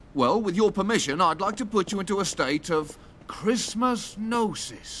Well, with your permission, I'd like to put you into a state of Christmas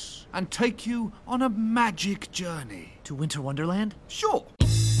gnosis and take you on a magic journey. To Winter Wonderland? Sure.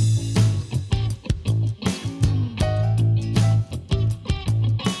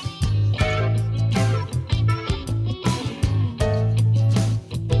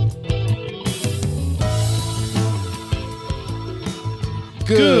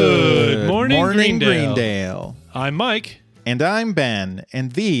 Good morning, Greendale. I'm Mike. And I'm Ben,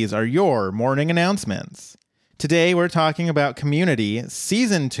 and these are your morning announcements. Today we're talking about Community,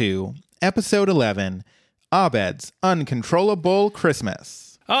 Season 2, Episode 11, Abed's Uncontrollable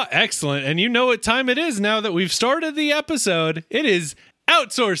Christmas. Ah, excellent. And you know what time it is now that we've started the episode. It is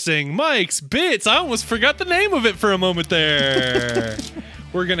Outsourcing Mike's Bits. I almost forgot the name of it for a moment there.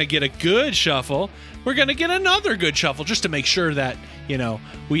 We're going to get a good shuffle. We're going to get another good shuffle just to make sure that, you know,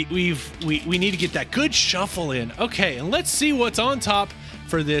 we need to get that good shuffle in. Okay, and let's see what's on top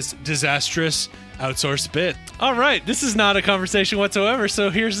for this disastrous outsourced bit. All right, this is not a conversation whatsoever,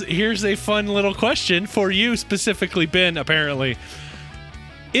 so here's a fun little question for you specifically, Ben, apparently.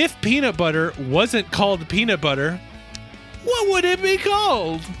 If peanut butter wasn't called peanut butter, what would it be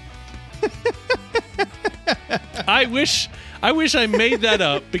called? I wish I made that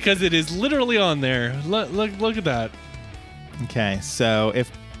up because it is literally on there. Look at that. Okay, so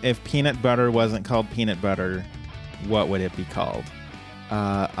if peanut butter wasn't called peanut butter, what would it be called?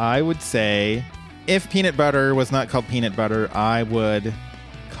 I would say if peanut butter was not called peanut butter, I would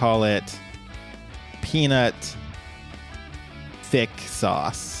call it peanut thick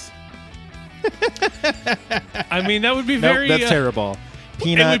sauce. I mean, that would be very... Nope, that's terrible.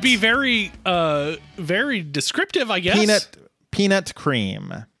 Peanut, it would be very, very descriptive, I guess. Peanut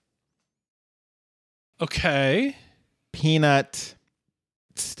cream. Okay. Peanut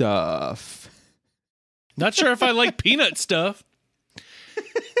stuff. Not sure if I like peanut stuff.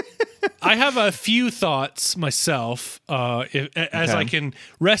 I have a few thoughts myself, as I can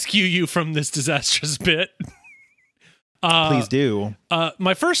rescue you from this disastrous bit. Please do.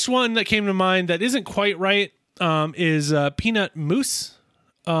 My first one that came to mind that isn't quite right is peanut mousse.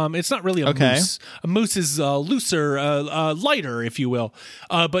 It's not really a mousse. A mousse is looser, lighter, if you will.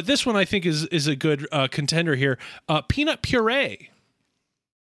 But this one I think is a good contender here. Peanut puree.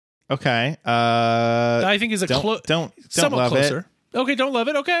 Okay. I think is a don't somewhat love closer. it. Okay, don't love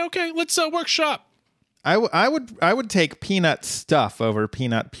it. Okay. Let's workshop. I would take peanut stuff over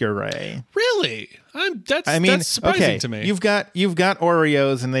peanut puree. Really? That's surprising to me. You've got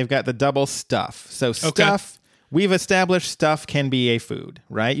Oreos and they've got the double stuff. So stuff. We've established stuff can be a food,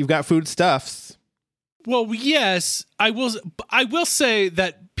 right? You've got food stuffs. Well, yes, I will say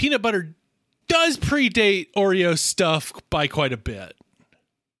that peanut butter does predate Oreo stuff by quite a bit.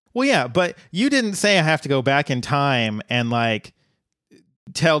 Well, yeah, but you didn't say I have to go back in time and like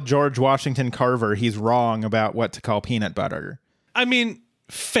tell George Washington Carver he's wrong about what to call peanut butter. I mean,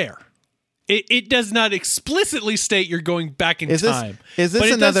 fair. It does not explicitly state you're going back in time. Is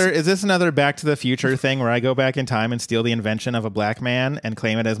this another Back to the Future thing where I go back in time and steal the invention of a black man and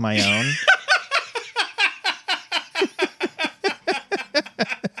claim it as my own?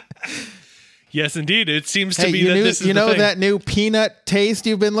 Yes, indeed. It seems to be this is you know the thing. That new peanut taste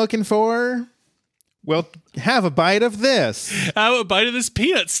you've been looking for? Well, have a bite of this. Have a bite of this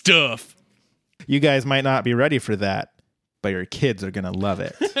peanut stuff. You guys might not be ready for that, but your kids are going to love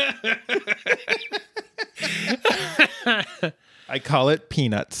it. I call it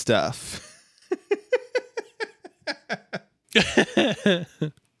peanut stuff.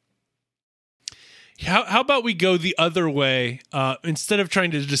 How about we go the other way instead of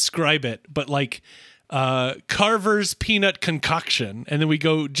trying to describe it, but like Carver's peanut concoction, and then we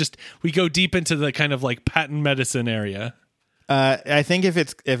go deep into the kind of like patent medicine area. I think if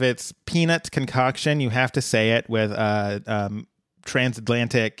it's peanut concoction, you have to say it with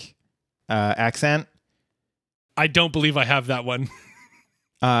transatlantic accent. I don't believe I have that one.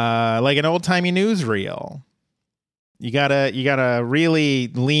 Like an old timey newsreel. You gotta really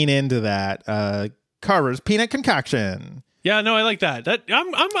lean into that. Carver's peanut concoction. Yeah, no, I like that.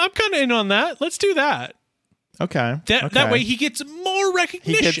 I'm kind of in on that. Let's do that. Okay. That way he gets more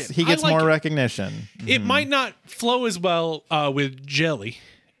recognition. He gets more recognition. It might not flow as well with jelly.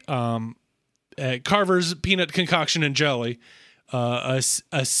 Carver's peanut concoction and jelly. A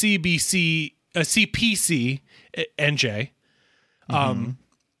CPC NJ.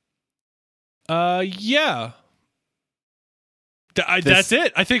 Yeah. That's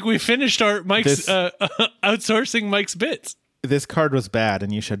it. I think we finished our Mike's outsourcing Mike's bits. This card was bad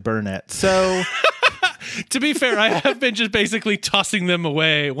and you should burn it. So to be fair, I have been just basically tossing them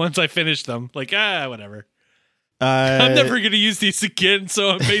away once I finish them. Like, whatever. I'm never going to use these again, so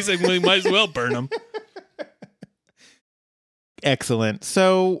I basically might as well burn them. Excellent.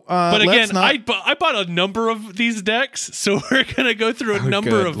 So, but again, I bought a number of these decks, so we're going to go through a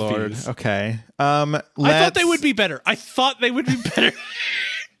number of these. Okay. I thought they would be better.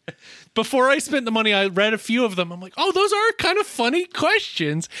 Before I spent the money, I read a few of them. I'm like, oh, those are kind of funny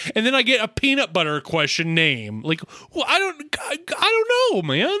questions. And then I get a peanut butter question name. Like, well, I don't know,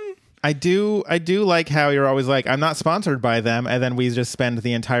 man. I do like how you're always like, I'm not sponsored by them, and then we just spend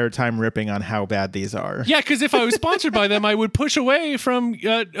the entire time ripping on how bad these are. Yeah, because if I was sponsored by them, I would push away from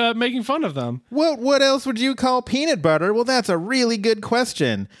making fun of them. What else would you call peanut butter? Well, that's a really good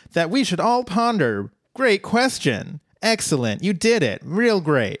question that we should all ponder. Great question. Excellent. You did it. Real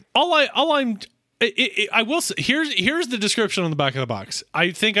great. I will say, here's the description on the back of the box.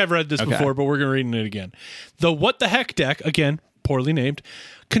 I think I've read this before, but we're going to read it again. The What the Heck deck, again, poorly named,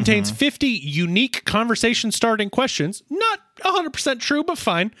 contains 50 unique conversation starting questions. Not 100% true, but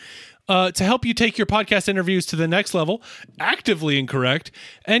fine. To help you take your podcast interviews to the next level, actively incorrect,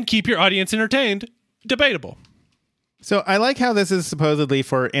 and keep your audience entertained, debatable. So I like how this is supposedly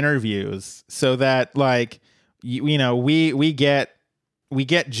for interviews, so that like, we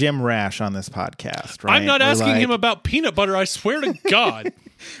get Jim Rash on this podcast, right? I'm not asking him about peanut butter. I swear to God.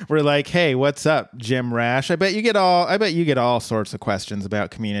 We're like, hey, what's up, Jim Rash? I bet you get all sorts of questions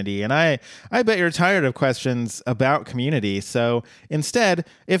about Community, and I bet you're tired of questions about Community. So instead,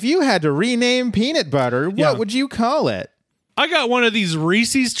 if you had to rename peanut butter, what would you call it? I got one of these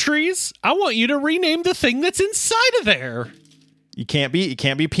Reese's trees. I want you to rename the thing that's inside of there. You can't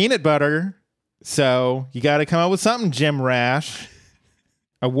be peanut butter. So you got to come up with something, Jim Rash.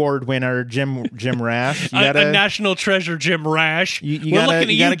 Award winner Jim Rash. A national treasure, Jim Rash. You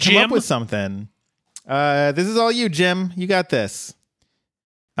gotta come up with something. This is all you, Jim. You got this.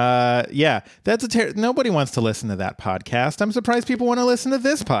 Yeah, that's nobody wants to listen to that podcast. I'm surprised people want to listen to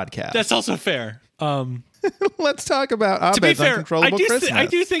this podcast. That's also fair. Let's talk about Abed's Uncontrollable Christmas. I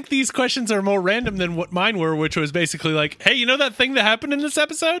do think these questions are more random than what mine were, which was basically like, hey, you know that thing that happened in this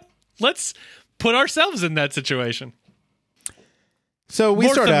episode? Let's put ourselves in that situation. So we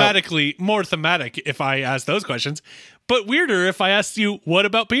more thematic if I ask those questions, but weirder if I asked you, what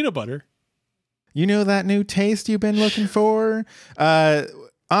about peanut butter? You know that new taste you've been looking for?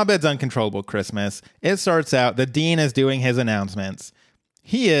 Abed's Uncontrollable Christmas. It starts out, the dean is doing his announcements.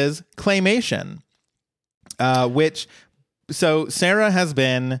 He is Claymation, so Sarah has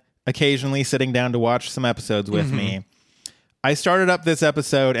been occasionally sitting down to watch some episodes with me. I started up this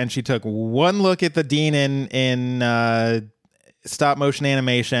episode and she took one look at the dean in stop motion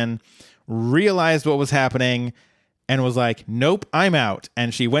animation, realized what was happening, and was like, nope, I'm out.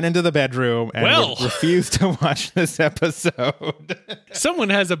 And she went into the bedroom and refused to watch this episode. Someone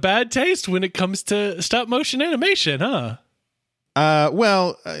has a bad taste when it comes to stop motion animation, huh?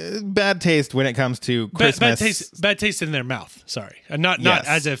 Bad taste when it comes to Christmas. Bad taste in their mouth. Sorry. Not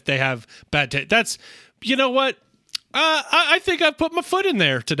as if they have bad taste. That's, you know what? I think I've put my foot in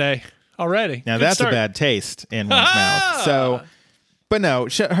there today already. Now that's a bad taste in one's mouth. So, but no,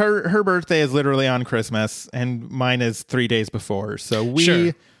 her birthday is literally on Christmas, and mine is 3 days before. So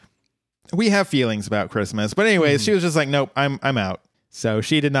we have feelings about Christmas. But anyways, she was just like, nope, I'm out. So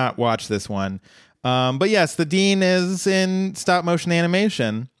she did not watch this one. But yes, the dean is in stop motion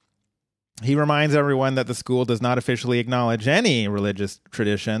animation. He reminds everyone that the school does not officially acknowledge any religious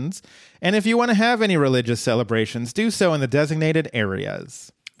traditions. And if you want to have any religious celebrations, do so in the designated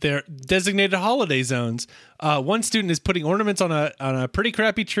areas. They're designated holiday zones. One student is putting ornaments on a pretty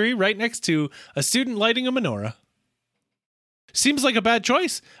crappy tree right next to a student lighting a menorah. Seems like a bad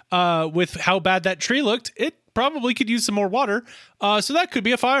choice. With how bad that tree looked, it probably could use some more water. So that could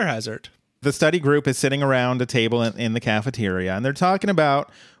be a fire hazard. The study group is sitting around a table in the cafeteria, and they're talking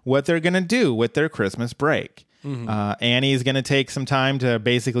about what they're going to do with their Christmas break. Annie's going to take some time to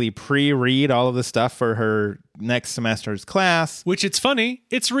basically pre-read all of the stuff for her next semester's class. Which, it's funny,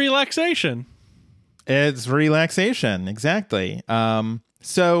 it's relaxation. It's relaxation, exactly.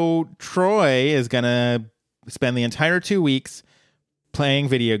 So Troy is going to spend the entire 2 weeks playing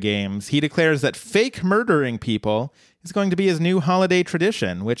video games. He declares that fake murdering people is going to be his new holiday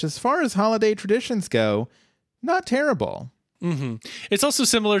tradition, which, as far as holiday traditions go, not terrible. It's also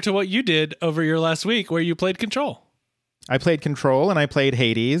similar to what you did over your last week where you played Control. I played Control and I played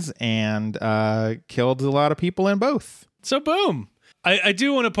Hades and killed a lot of people in both. So boom. I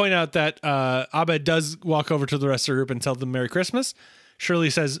do want to point out that Abed does walk over to the rest of the group and tell them Merry Christmas. Shirley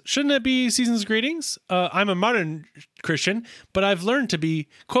says, shouldn't it be season's greetings? I'm a modern Christian, but I've learned to be,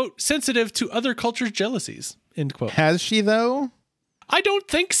 quote, sensitive to other cultures' jealousies, end quote. Has she, though? I don't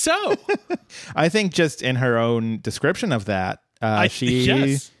think so. I think just in her own description of that, she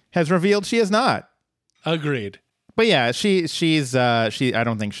yes. has revealed she is not. Agreed. But yeah, she's I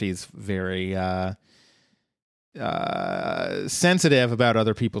don't think she's very sensitive about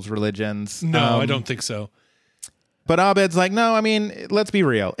other people's religions. No, I don't think so. But Abed's like, no, I mean, let's be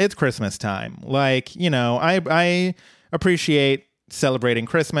real. It's Christmas time. Like, you know, I appreciate celebrating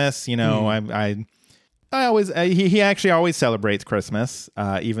Christmas. You know, I always he actually always celebrates Christmas,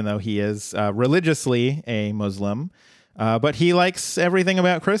 even though he is religiously a Muslim. But he likes everything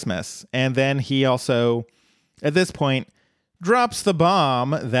about Christmas. And then he also, at this point, drops the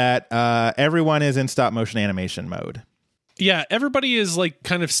bomb that everyone is in stop motion animation mode. Yeah, everybody is like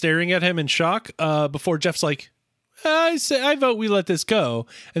kind of staring at him in shock before Jeff's like, I vote we let this go.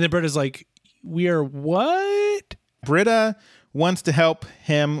 And then Britta's like, we are what? Britta wants to help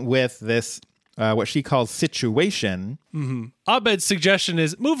him with this, what she calls situation. Mm-hmm. Abed's suggestion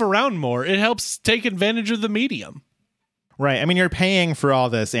is move around more. It helps take advantage of the medium. Right. I mean, you're paying for all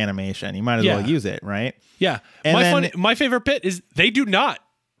this animation. You might as well use it, right? Yeah. And my favorite bit is they do not.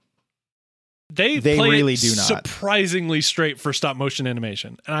 They play really it do not. Surprisingly straight for stop motion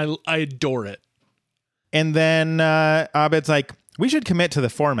animation. And I adore it. And then Abed's like, we should commit to the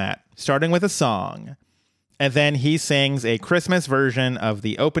format, starting with a song. And then he sings a Christmas version of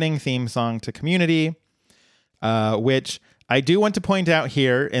the opening theme song to Community, which I do want to point out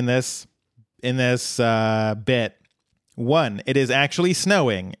here in this bit. One, it is actually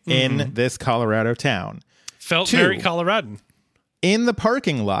snowing in this Colorado town. Felt 2, very Coloradan. In the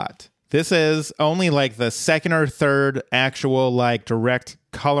parking lot. This is only like the second or third actual like direct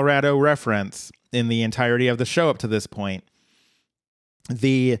Colorado reference in the entirety of the show up to this point.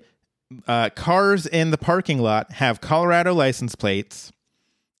 The cars in the parking lot have Colorado license plates,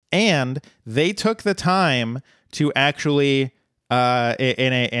 and they took the time to actually,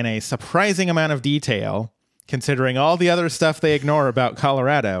 in a surprising amount of detail, considering all the other stuff they ignore about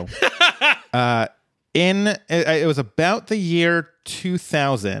Colorado. It was about the year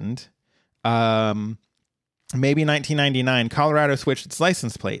 2000, maybe 1999, Colorado switched its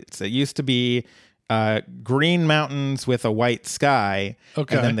license plates. It used to be green mountains with a white sky.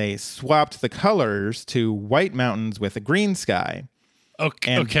 Okay. And then they swapped the colors to white mountains with a green sky.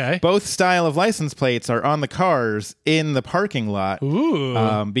 Okay. Both style of license plates are on the cars in the parking lot.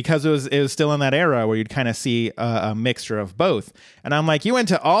 Ooh. Because it was still in that era where you'd kind of see a mixture of both. And I'm like, you went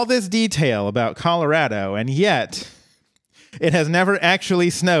to all this detail about Colorado, and yet it has never actually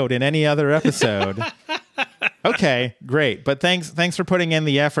snowed in any other episode. Okay, great. But thanks for putting in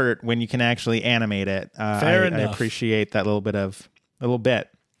the effort when you can actually animate it. Fair enough. I appreciate that little bit.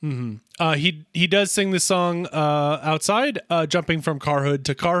 Mm-hmm. He does sing the song outside, jumping from car hood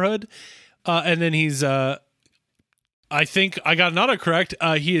to car hood. And then he's, I think I got an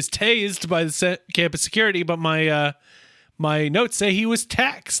autocorrect. He is tased by the campus security, but my notes say he was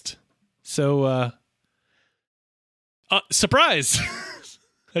taxed. So, surprise.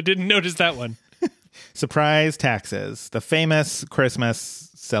 I didn't notice that one. Surprise taxes, the famous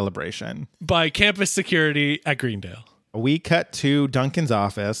Christmas celebration. By campus security at Greendale. We cut to Duncan's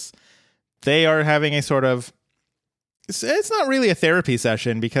office. They are having a sort of, it's not really a therapy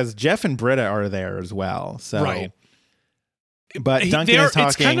session because Jeff and Britta are there as well. So, right. But Duncan is talking.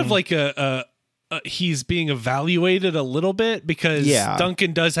 It's kind of like he's being evaluated a little bit because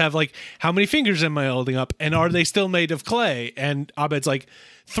Duncan does have like, how many fingers am I holding up? And are they still made of clay? And Abed's like,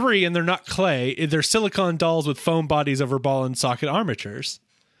 3, and they're not clay. They're silicone dolls with foam bodies over ball and socket armatures,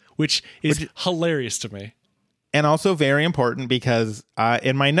 which is hilarious to me. And also very important because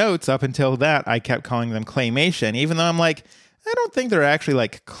in my notes up until that, I kept calling them claymation, even though I'm like, I don't think they're actually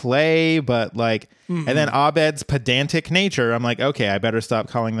like clay, but like, and then Abed's pedantic nature, I'm like, okay, I better stop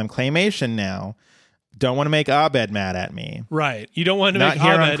calling them claymation now. Don't want to make Abed mad at me. Right. You don't want to not make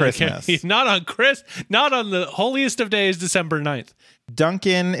here Abed on Christmas. Okay. Not on the holiest of days, December 9th.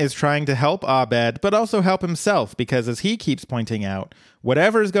 Duncan is trying to help Abed, but also help himself because, as he keeps pointing out,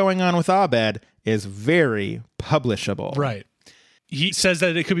 whatever's going on with Abed is very publishable. Right. He says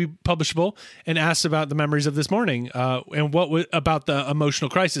that it could be publishable and asks about the memories of this morning and about the emotional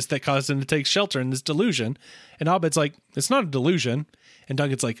crisis that caused him to take shelter in this delusion. And Abed's like, it's not a delusion. And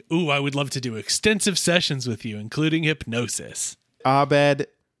Duncan's like, ooh, I would love to do extensive sessions with you, including hypnosis. Abed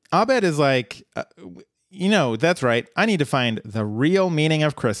is like, that's right. I need to find the real meaning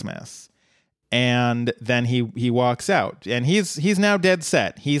of Christmas. And then he walks out, and he's now dead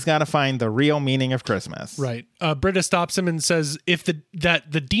set. He's got to find the real meaning of Christmas. Right. Britta stops him and says, that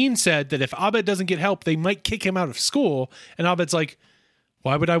the dean said that if Abed doesn't get help, they might kick him out of school. And Abed's like,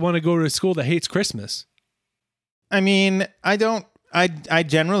 why would I want to go to a school that hates Christmas? I mean, I don't I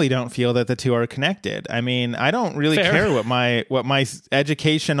generally don't feel that the two are connected. I mean, I don't really Fair. care what my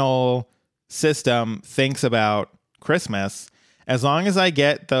educational system thinks about Christmas, as long as I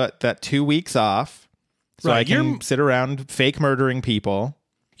get that 2 weeks off, so Right, I can you're- sit around fake murdering people.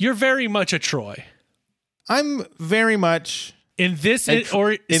 You're very much a Troy. I'm very much In this in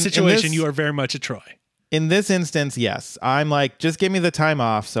situation, this- you are very much a Troy. in this instance. Yes, I'm like, just give me the time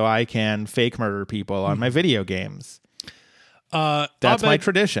off so I can fake murder people on my video games. That's my Abed,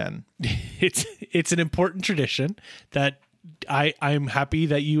 tradition. it's an important tradition that I'm happy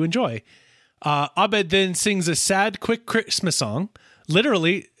that you enjoy. Abed then sings a sad, quick Christmas song,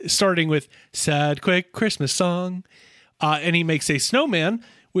 literally starting with "Sad, quick Christmas song," and he makes a snowman,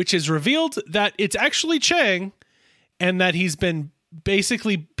 which is revealed that it's actually Chang, and that he's been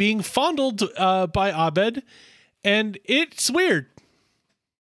basically being fondled by Abed, and it's weird.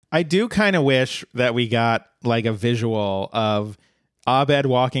 I do kind of wish that we got like a visual of Abed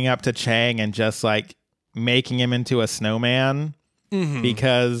walking up to Chang and just like making him into a snowman,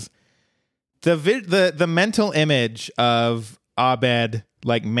 because the mental image of Abed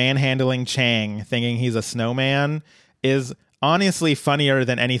like manhandling Chang, thinking he's a snowman, is honestly funnier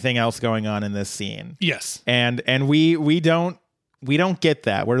than anything else going on in this scene. Yes. And we don't get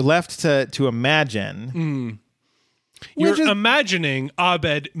that. We're left to imagine. You're Which is- imagining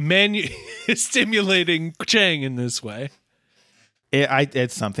Abed stimulating Chang in this way.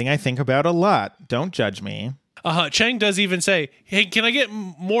 It's something I think about a lot. Don't judge me. Chang does even say, "Hey, can I get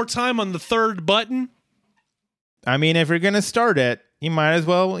more time on the third button?" I mean, if you're going to start it, you might as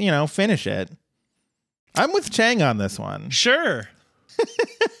well, finish it. I'm with Chang on this one. Sure.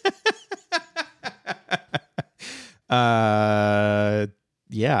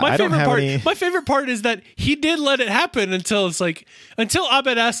 Yeah, My I don't favorite have part. any. My favorite part is that he did let it happen until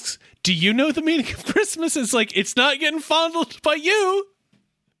Abed asks, "Do you know the meaning of Christmas?" It's like, it's not getting fondled by you.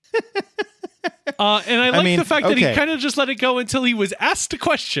 And I like mean, the fact that he okay. kind of just let it go until he was asked a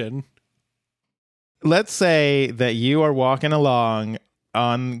question. Let's say that you are walking along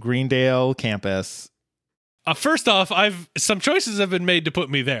on Greendale campus. First off, some choices have been made to put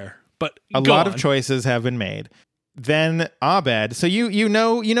me there, but A go lot on. of choices have been made. Then Abed. So you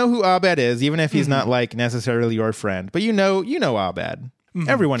know who Abed is, even if he's not like necessarily your friend. But you know Abed.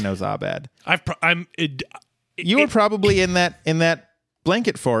 Everyone knows Abed. You were probably in that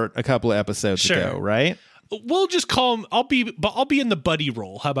blanket fort a couple of episodes Sure. ago, right? We'll just call him. I'll be in the buddy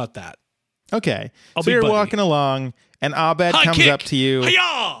role. How about that? Okay. I'll So be you're buddy. walking along, and Abed High comes kick! up to you.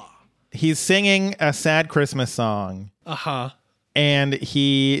 Hi-yah! He's singing a sad Christmas song, and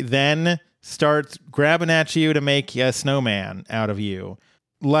he then starts grabbing at you to make a snowman out of you.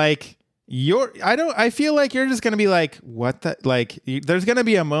 Like I feel like you're just gonna be like, what the, like, there's gonna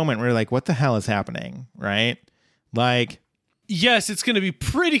be a moment where you're like, what the hell is happening, right? Like, Yes, it's going to be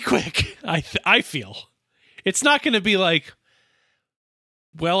pretty quick. I feel it's not going to be like,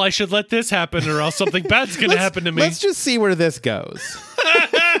 well, I should let this happen, or else something bad's going to happen to me. let's just see where this goes.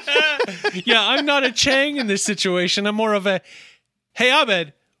 Yeah, I'm not a Chang in this situation. I'm more of a, hey,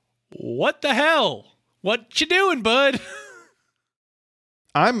 Abed, what the hell? What you doing, bud?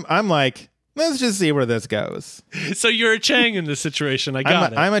 I'm like, let's just see where this goes. So you're a Chang in this situation. I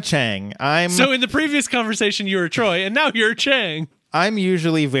got it. I'm a Chang. So in the previous conversation, you were Troy, and now you're a Chang. I'm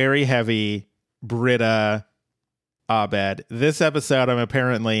usually very heavy Britta Abed. This episode, I'm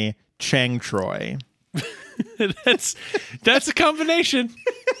apparently Chang Troy. That's a combination.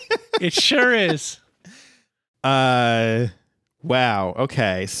 It sure is. Wow.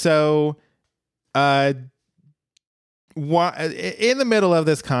 Okay. So, in the middle of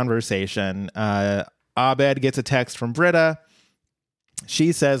this conversation, Abed gets a text from Britta.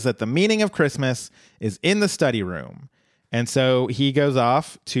 She says that the meaning of Christmas is in the study room. And so he goes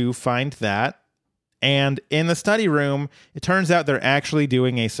off to find that. And in the study room, it turns out they're actually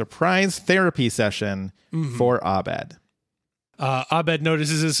doing a surprise therapy session for Abed. Abed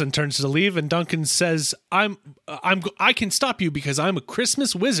notices this and turns to leave, and Duncan says, I can stop you because I'm a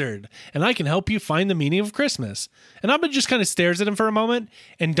Christmas wizard, and I can help you find the meaning of Christmas." And Abed just kind of stares at him for a moment,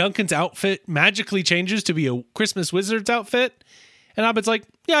 and Duncan's outfit magically changes to be a Christmas wizard's outfit. And Abed's like,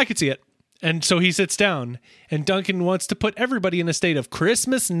 "Yeah, I can see it." And so he sits down, and Duncan wants to put everybody in a state of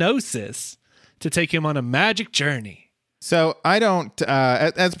Christmas gnosis to take him on a magic journey. So I don't,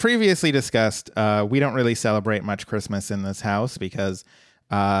 as previously discussed, we don't really celebrate much Christmas in this house because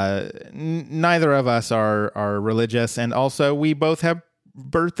neither of us are religious, and also we both have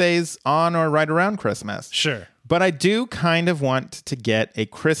birthdays on or right around Christmas. Sure. But I do kind of want to get a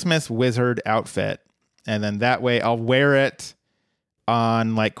Christmas wizard outfit, and then that way I'll wear it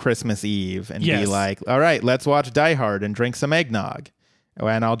on like Christmas Eve and Yes. be like, all right, let's watch Die Hard and drink some eggnog.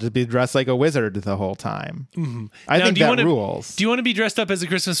 And I'll just be dressed like a wizard the whole time. Mm-hmm. I Now, think do you that wanna- rules. Do you want to be dressed up as a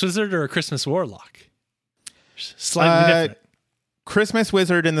Christmas wizard or a Christmas warlock? Slightly different. Christmas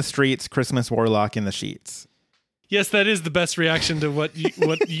wizard in the streets, Christmas warlock in the sheets. Yes, that is the best reaction to what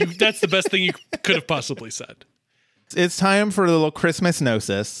you that's the best thing you could have possibly said. It's time for a little Christmas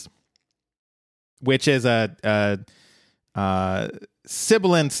gnosis, which is a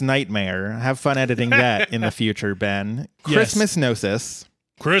sibilant's nightmare. Have fun editing that in the future, Ben. Yes. Christmas gnosis.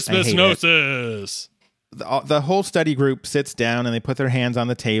 Christmas I hate gnosis. The whole study group sits down and they put their hands on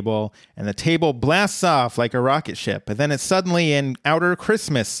the table, and the table blasts off like a rocket ship, and then it's suddenly in outer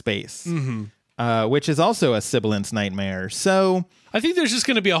Christmas space, which is also a sibilant's nightmare. So I think there's just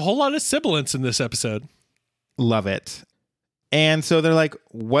going to be a whole lot of sibilants in this episode. love it. And so they're like,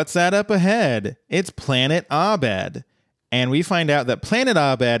 what's that up ahead? It's Planet Abed. And we find out that Planet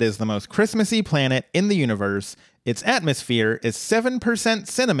Abed is the most Christmassy planet in the universe. Its atmosphere is 7%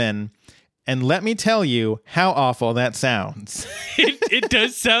 cinnamon. And let me tell you how awful that sounds. It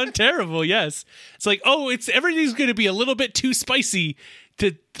does sound terrible, yes. It's like, everything's going to be a little bit too spicy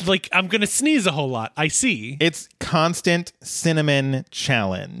to, like, I'm going to sneeze a whole lot. I see. It's constant cinnamon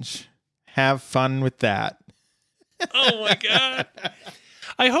challenge. Have fun with that. Oh my God.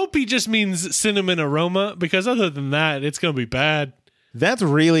 I hope he just means cinnamon aroma, because other than that, it's going to be bad. That's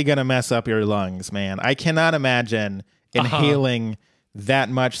really going to mess up your lungs, man. I cannot imagine inhaling that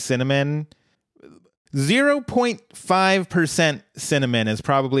much cinnamon. 0.5% cinnamon is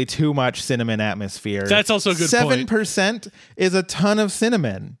probably too much cinnamon atmosphere. That's also a good point. 7% is a ton of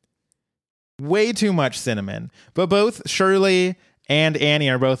cinnamon. Way too much cinnamon. But both Shirley and Annie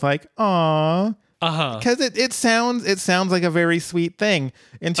are both like, aw. Because it sounds like a very sweet thing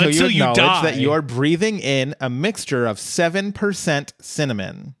until you acknowledge that you are breathing in a mixture of 7%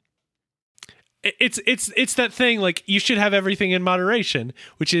 cinnamon. It's that thing, like, you should have everything in moderation,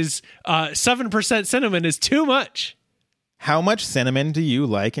 which is 7% cinnamon is too much. How much cinnamon do you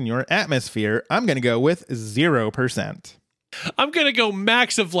like in your atmosphere? I'm going to go with 0%. I'm going to go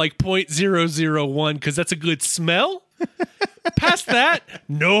max of like 0.001 because that's a good smell. Past that,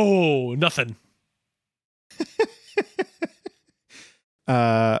 no, nothing.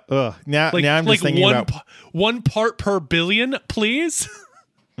 Now I'm just like thinking about 1 part per billion, please.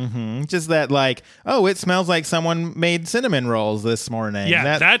 just that, like, oh, it smells like someone made cinnamon rolls this morning.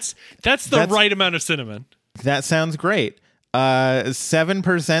 Yeah, that's the right amount of cinnamon. That sounds great.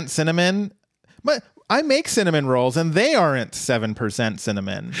 7% cinnamon, but I make cinnamon rolls and they aren't 7%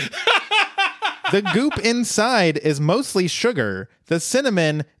 cinnamon. The goop inside is mostly sugar. The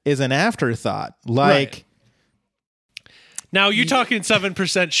cinnamon is an afterthought. Like. Right. Now, you're talking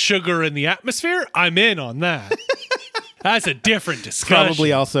 7% sugar in the atmosphere? I'm in on that. That's a different discussion.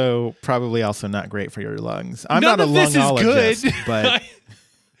 Probably also not great for your lungs. I'm None not a of this is lungologist, good. but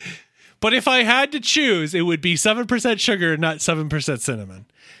But if I had to choose, it would be 7% sugar, not 7% cinnamon.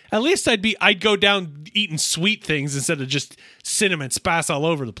 At least I'd go down eating sweet things instead of just cinnamon spass all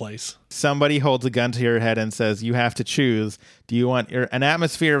over the place. somebody holds a gun to your head and says, you have to choose. Do you want an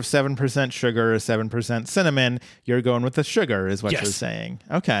atmosphere of 7% sugar or 7% cinnamon? You're going with the sugar is what Yes. you're saying.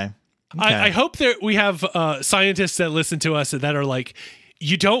 Okay. I hope that we have scientists that listen to us that are like,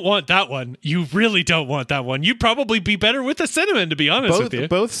 you don't want that one. You really don't want that one. You'd probably be better with the cinnamon, to be honest with you.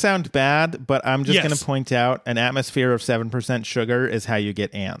 Both sound bad, but I'm just Yes. going to point out an atmosphere of 7% sugar is how you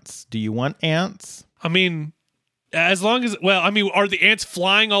get ants. Do you want ants? I mean, as long as, are the ants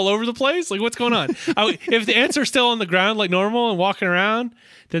flying all over the place? Like, what's going on? If the ants are still on the ground like normal and walking around,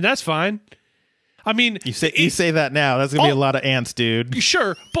 then that's fine. I mean, You say that now. That's going to be a lot of ants, dude.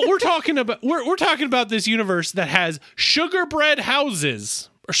 sure, but we're talking about this universe that has sugar bread houses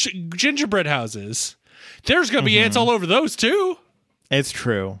or gingerbread houses. There's going to be ants all over those too. It's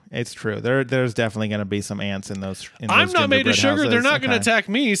true. There's definitely going to be some ants in those. I'm not made of gingerbread sugar. houses. They're not going to Okay. attack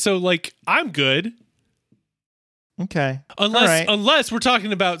me. So, like, I'm good. Okay. Unless we're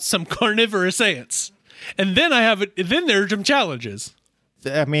talking about some carnivorous ants, and then then there are some challenges.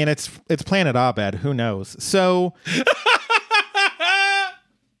 I mean, it's Planet Abed. Who knows? So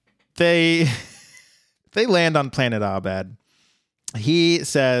they land on Planet Abed. He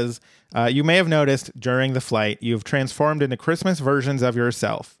says, you may have noticed during the flight, you've transformed into Christmas versions of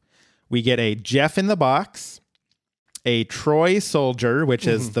yourself. We get a Jeff in the box, a Troy soldier, which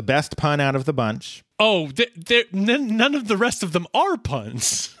is the best pun out of the bunch. Oh, none of the rest of them are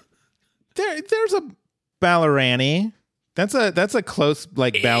puns. There's a Ballerani. That's a close,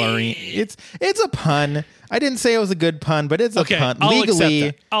 like, ballerina. It's a pun. I didn't say it was a good pun, but it's a pun. I'll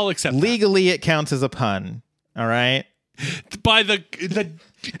accept that. Legally, it counts as a pun. All right. By the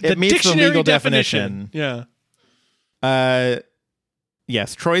It meets the dictionary legal definition. definition. Yeah.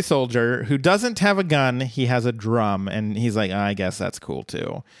 Yes, Troy Soldier, who doesn't have a gun, he has a drum, and he's like, I guess that's cool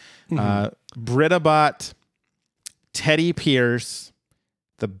too. Britta Bott, Teddy Pierce,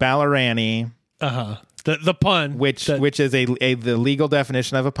 the Ballerani, The pun, which is the legal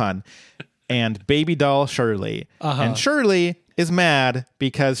definition of a pun, and baby doll Shirley. And Shirley is mad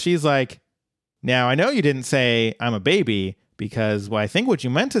because she's like, now I know you didn't say I'm a baby, because I think what you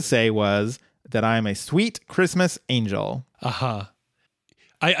meant to say was that I'm a sweet Christmas angel.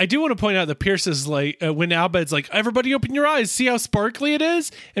 I do want to point out that Pierce is like, when Abed's like, everybody open your eyes, see how sparkly it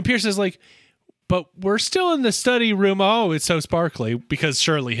is? And Pierce is like, but we're still in the study room. Oh, it's so sparkly because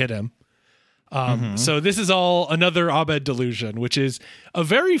Shirley hit him. So this is all another Abed delusion, which is a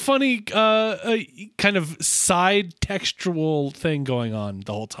very funny kind of side textual thing going on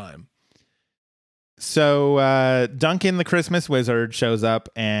the whole time. So Duncan the Christmas Wizard shows up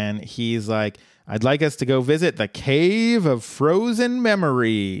and he's like, I'd like us to go visit the Cave of Frozen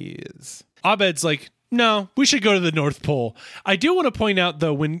Memories. Abed's like, no, we should go to the North Pole. I do want to point out,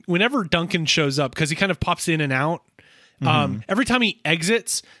 though, whenever Duncan shows up, because he kind of pops in and out, every time he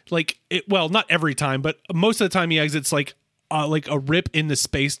exits, not every time, but most of the time he exits, like a rip in the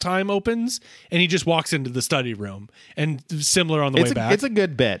space-time opens, and he just walks into the study room. And similar on the way back. It's a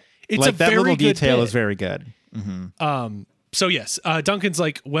good bit. It's a that very little good detail bit. is very good. So yes, Duncan's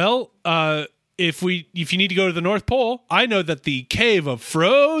like, well, if you need to go to the North Pole, I know that the Cave of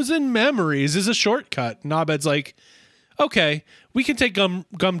Frozen Memories is a shortcut. And Abed's like, okay, we can take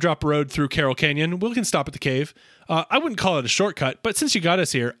Gumdrop Road through Carroll Canyon. We can stop at the cave. I wouldn't call it a shortcut, but since you got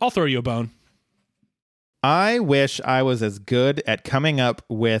us here, I'll throw you a bone. I wish I was as good at coming up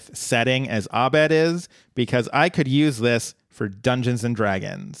with setting as Abed is, because I could use this for Dungeons and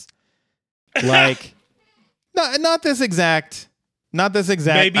Dragons. Like, not this exact. Not this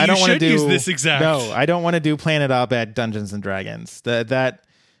exact. Maybe I don't you want to should do use this exact. No, I don't want to do Planet Abed Dungeons and Dragons.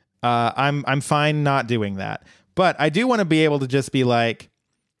 I'm fine not doing that. But I do want to be able to just be like,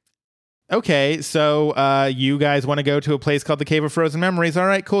 okay, so you guys want to go to a place called the Cave of Frozen Memories? All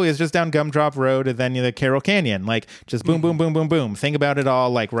right, cool. It's just down Gumdrop Road and then the Carroll Canyon. Like, just boom, boom, boom, boom, boom. Think about it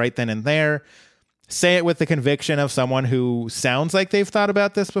all like right then and there. Say it with the conviction of someone who sounds like they've thought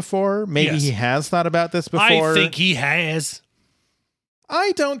about this before. Maybe he has thought about this before. I think he has.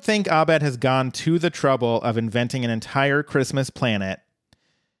 I don't think Abed has gone to the trouble of inventing an entire Christmas planet.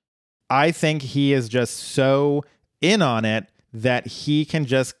 I think he is just so in on it that he can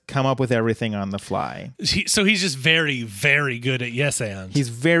just come up with everything on the fly. So he's just very, very good at yes and. He's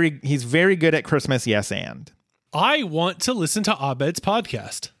very good at Christmas yes and. I want to listen to Abed's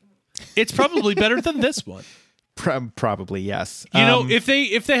podcast. It's probably better than this one. Probably, yes. You know, if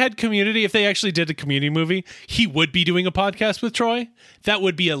they had Community, if they actually did a Community movie, he would be doing a podcast with Troy. That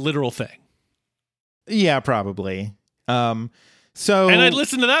would be a literal thing. Yeah, probably. And I'd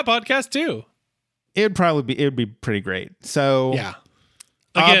listen to that podcast too. It'd be pretty great. So yeah,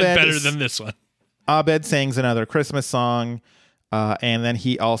 again, better than this one. Abed sings another Christmas song, and then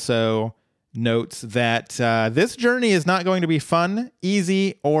he also notes that this journey is not going to be fun,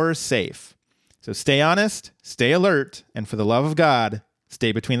 easy, or safe. So stay honest, stay alert, and for the love of God,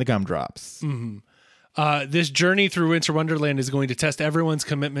 stay between the gumdrops. This journey through Winter Wonderland is going to test everyone's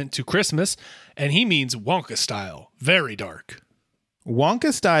commitment to Christmas, and he means Wonka style. Very dark.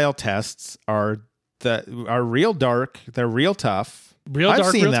 Wonka style tests are real dark. They're real tough. I've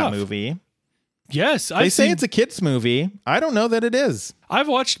seen that movie. Yes, they say it's a kids movie. I don't know that it is. I've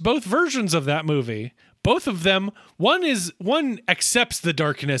watched both versions of that movie. Both of them. One accepts the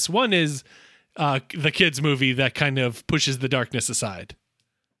darkness. One is the kids movie that kind of pushes the darkness aside.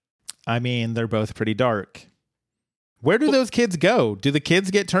 I mean, they're both pretty dark. Where do those kids go? Do the kids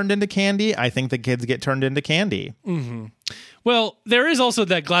get turned into candy? I think the kids get turned into candy. Mm-hmm. Well, there is also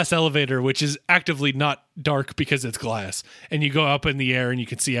that glass elevator, which is actively not dark because it's glass. And you go up in the air and you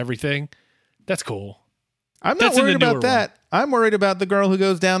can see everything. That's cool. I'm not worried about that. I'm worried about the girl who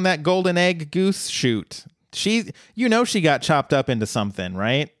goes down that golden egg goose chute. She got chopped up into something,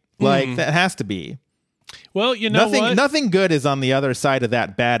 right? Like, that has to be. Well, you know what? Nothing good is on the other side of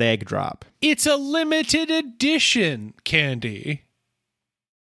that bad egg drop. It's a limited edition candy.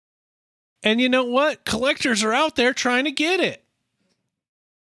 And you know what? Collectors are out there trying to get it.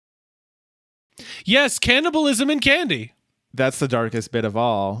 Yes, cannibalism in candy. That's the darkest bit of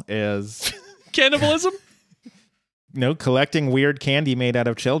all is... Cannibalism? No, collecting weird candy made out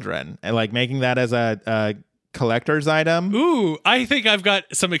of children. And like making that as a collector's item. Ooh, I think I've got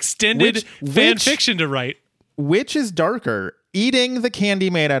some extended fan fiction to write. Which is darker, eating the candy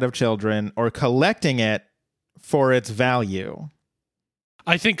made out of children or collecting it for its value.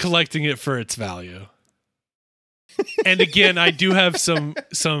 I think collecting it for its value. And again, I do have some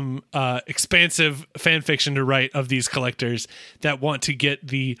expansive fan fiction to write of these collectors that want to get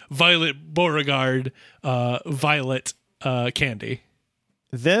the Violet Beauregard violet candy.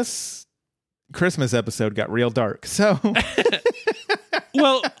 This Christmas episode got real dark. So,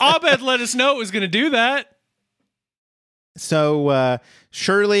 well, Abed let us know it was going to do that. So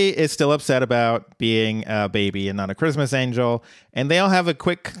Shirley is still upset about being a baby and not a Christmas angel, and they all have a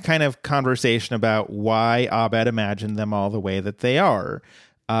quick kind of conversation about why Abed imagined them all the way that they are.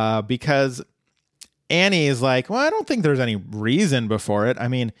 Because Annie is like, well, I don't think there's any reason before it. I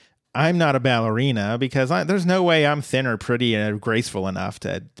mean, I'm not a ballerina because there's no way I'm thin or pretty and graceful enough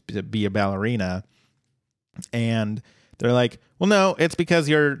to be a ballerina. And they're like, well, no, it's because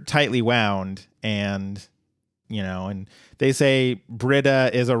you're tightly wound and... and they say Britta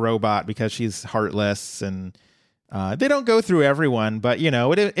is a robot because she's heartless, and they don't go through everyone, but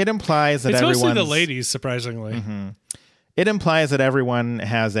it implies that everyone's mostly the ladies, surprisingly. Mm-hmm. It implies that everyone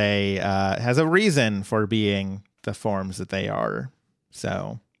has a reason for being the forms that they are.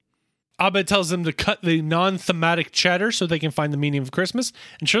 So Abed tells them to cut the non-thematic chatter so they can find the meaning of Christmas.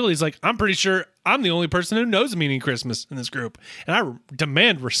 And Shirley's like, I'm pretty sure I'm the only person who knows the meaning of Christmas in this group, and I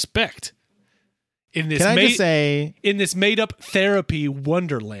demand respect. In this in this made-up therapy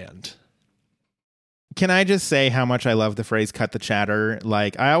wonderland. Can I just say how much I love the phrase "cut the chatter"?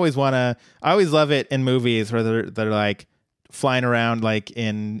 Like, I always love it in movies where they're like flying around like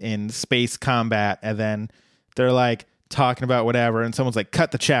in space combat, and then they're like talking about whatever, and someone's like,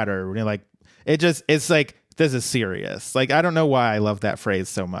 "Cut the chatter." And you're like, it's like, this is serious. Like, I don't know why I love that phrase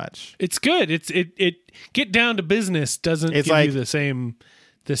so much. It's good. It get down to business doesn't give you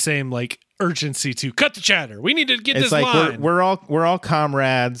the same like urgency to cut the chatter. We need to get this like line. We're all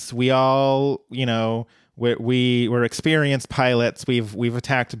comrades. We all, we're experienced pilots. We've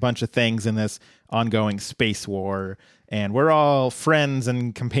attacked a bunch of things in this ongoing space war, and we're all friends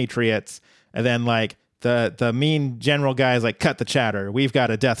and compatriots. And then like the mean general guy is like, cut the chatter. We've got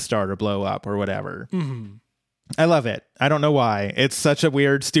a Death Star to blow up or whatever. Mm-hmm. I love it. I don't know why. It's such a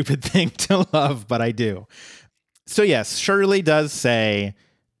weird, stupid thing to love, but I do. So yes, Shirley does say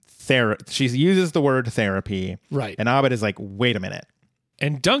she uses the word therapy. Right. And Abed is like, wait a minute.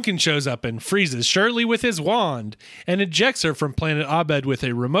 And Duncan shows up and freezes Shirley with his wand and ejects her from Planet Abed with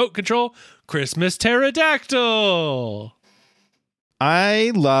a remote control Christmas pterodactyl.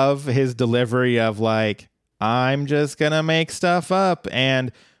 I love his delivery of like, I'm just going to make stuff up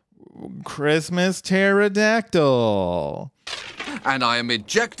and Christmas pterodactyl. And I am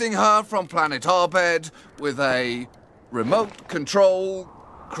ejecting her from Planet Abed with a remote control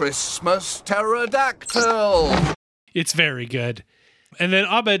Christmas pterodactyl. It's very good. And then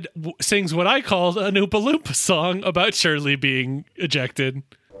Abed sings what I called an Oompa Loompa song about Shirley being ejected.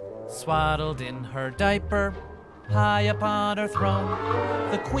 Swaddled in her diaper, high upon her throne,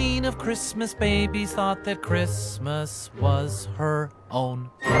 the queen of Christmas babies thought that Christmas was her own.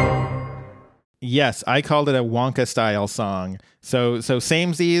 Yes, I called it a Wonka style song. So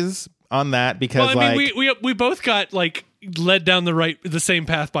samesies on that because we both got like led down the same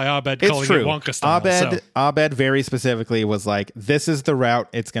path by Abed calling it Wonka style. Abed very specifically was like, this is the route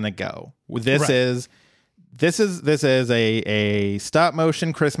it's going to go. This is a stop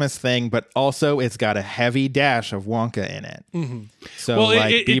motion Christmas thing, but also it's got a heavy dash of Wonka in it. Mm-hmm. So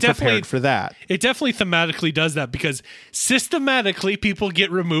be prepared for that. It definitely thematically does that because systematically people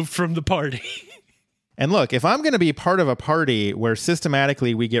get removed from the party. And look, if I'm going to be part of a party where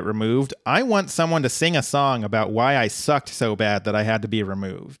systematically we get removed, I want someone to sing a song about why I sucked so bad that I had to be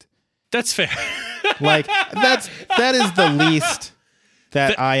removed. That's fair. Like, that is the least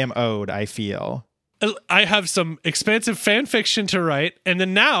that I am owed, I feel. I have some expansive fan fiction to write, and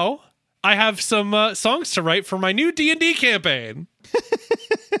then now I have some songs to write for my new D&D campaign.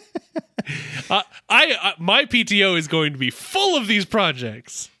 My PTO is going to be full of these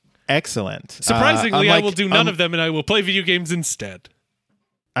projects. Excellent. Surprisingly, I will do none of them, and I will play video games instead.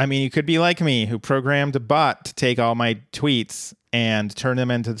 I mean, you could be like me, who programmed a bot to take all my tweets and turn them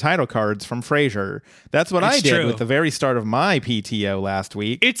into title cards from Frasier. That's what I did with the very start of my PTO last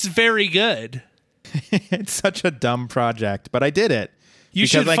week. It's very good. It's such a dumb project, but I did it. You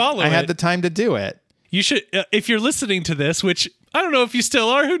should follow it. I had the time to do it. You should, if you're listening to this, which I don't know if you still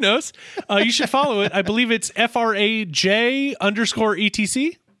are, who knows? You should follow it. I believe it's FRAJ_ETC.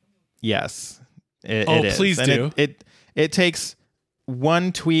 Yes, it is. Please do. It takes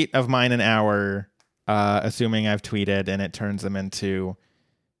one tweet of mine an hour, assuming I've tweeted, and it turns them into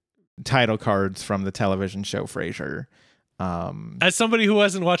title cards from the television show Frasier. As somebody who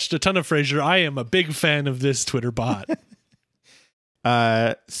hasn't watched a ton of Frasier, I am a big fan of this Twitter bot.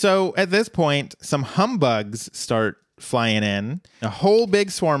 So at this point, some humbugs start flying in, a whole big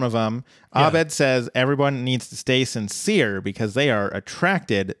swarm of them. Yeah. Abed says everyone needs to stay sincere because they are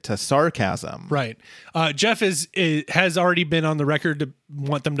attracted to sarcasm. Right. Jeff has already been on the record to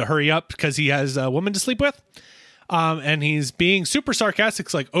want them to hurry up because he has a woman to sleep with. And he's being super sarcastic.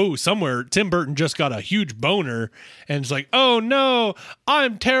 It's like, oh, somewhere Tim Burton just got a huge boner. And it's like, oh no,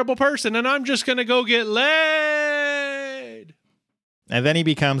 I'm a terrible person and I'm just going to go get laid. And then he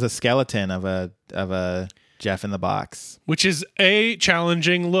becomes a skeleton of a Jeff in the Box. Which is a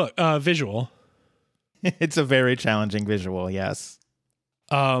challenging visual. It's a very challenging visual, yes.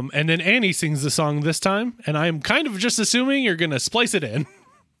 And then Annie sings the song this time. And I'm kind of just assuming you're going to splice it in.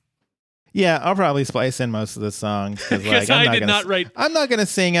 Yeah, I'll probably splice in most of the songs because I'm not going to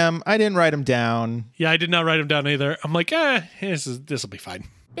sing them. I didn't write them down. Yeah, I did not write them down either. I'm like, this will be fine.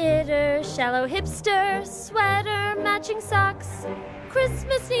 Bitter, shallow hipster, sweater, matching socks.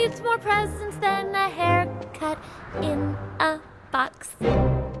 Christmas needs more presents than a haircut in a box.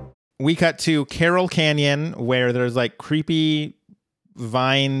 We cut to Carroll Canyon, where there's like creepy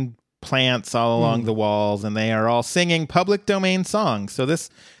vine plants all along the walls, and they are all singing public domain songs. So this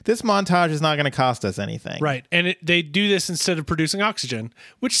montage is not going to cost us anything. Right. And they do this instead of producing oxygen,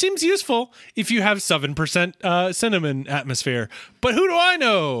 which seems useful if you have 7% cinnamon atmosphere. But who do I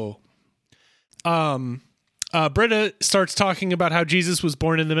know? Britta starts talking about how Jesus was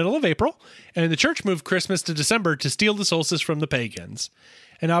born in the middle of April, and the church moved Christmas to December to steal the solstice from the pagans.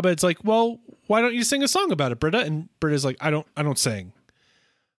 And Abed's like, well, why don't you sing a song about it, Britta? And Britta's like, I don't sing.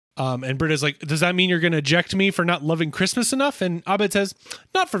 And Britta's like, does that mean you're going to eject me for not loving Christmas enough? And Abed says,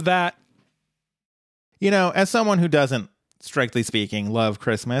 not for that. You know, as someone who doesn't, strictly speaking, love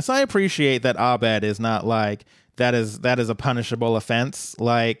Christmas, I appreciate that Abed is not like, that is a punishable offense.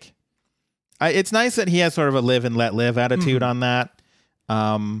 Like, it's nice that he has sort of a live and let live attitude on that,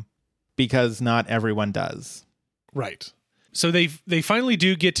 because not everyone does. Right. So they finally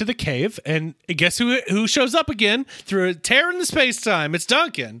do get to the cave, and guess who shows up again through a tear in the space-time? It's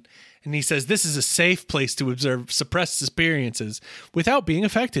Duncan. And he says this is a safe place to observe suppressed experiences without being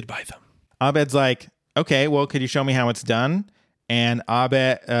affected by them. Abed's like, okay, well, could you show me how it's done? And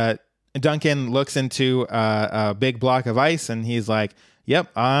Duncan looks into a big block of ice, and he's like,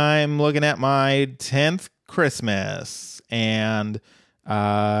 yep, I'm looking at my 10th Christmas. And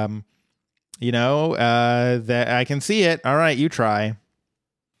that I can see it. All right, you try.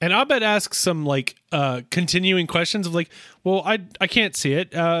 And Abed asks some continuing questions of like, well, I can't see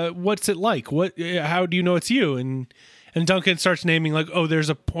it. What's it like? How do you know it's you? And Duncan starts naming like, oh, there's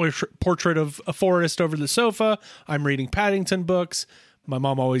a portrait of a forest over the sofa. I'm reading Paddington books. My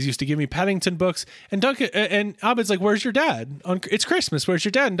mom always used to give me Paddington books. And Duncan and Abed's like, where's your dad? It's Christmas. Where's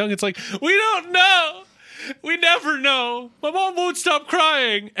your dad? And Duncan's like, we don't know. We never know. My mom won't stop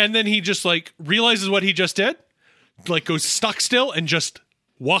crying. And then he just realizes what he just did, goes stock still and just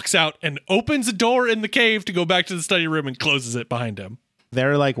walks out and opens a door in the cave to go back to the study room and closes it behind him.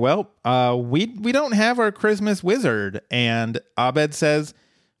 They're like, well, we don't have our Christmas wizard. And Abed says,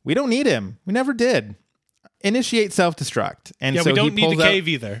 we don't need him. We never did. Initiate self-destruct. And yeah, so we don't need the cave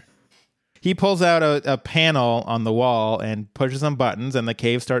either. He pulls out a panel on the wall and pushes some buttons, and the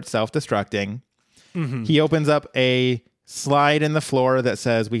cave starts self-destructing. Mm-hmm. He opens up a slide in the floor that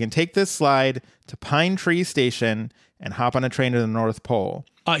says, we can take this slide to Pine Tree Station and hop on a train to the North Pole.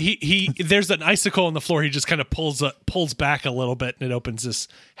 There's an icicle on the floor. He just kind of pulls back a little bit, and it opens this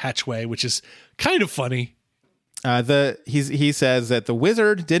hatchway, which is kind of funny. He says that the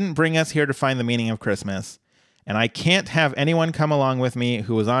wizard didn't bring us here to find the meaning of Christmas, and I can't have anyone come along with me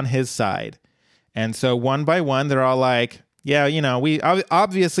who was on his side. And so one by one, they're all like, yeah, we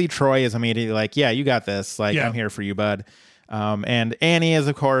obviously Troy is immediately like, yeah, you got this. I'm here for you, bud. And Annie is,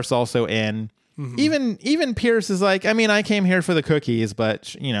 of course, also in. Mm-hmm. Even Pierce is like, I mean, I came here for the cookies, but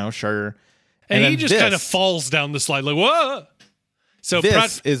sure. And he just kind of falls down the slide like, whoa. So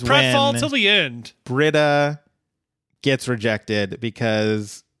Pratt falls till the end. Britta gets rejected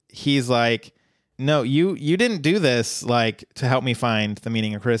because he's like, no, you didn't do this to help me find the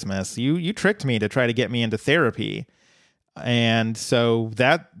meaning of Christmas. You tricked me to try to get me into therapy. And so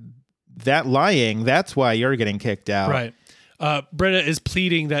that lying, that's why you're getting kicked out. Right. Britta is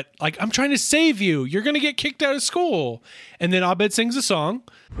pleading that, I'm trying to save you. You're going to get kicked out of school. And then Abed sings a song.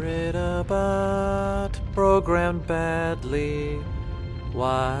 Britta, but programmed badly.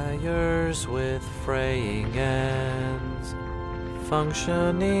 Wires with fraying ends.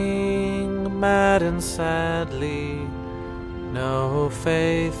 Functioning mad and sadly. No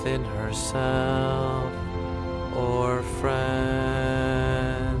faith in herself for friends.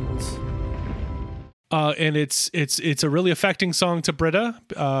 And it's a really affecting song to Britta,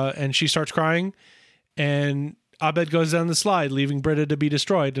 and she starts crying, and Abed goes down the slide, leaving Britta to be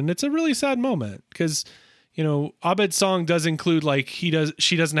destroyed, and it's a really sad moment because, you know, Abed's song does include like she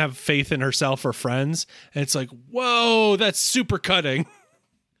doesn't have faith in herself or friends, and it's like, whoa, that's super cutting.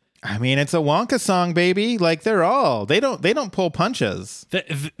 I mean, it's a Wonka song, baby. Like they don't pull punches.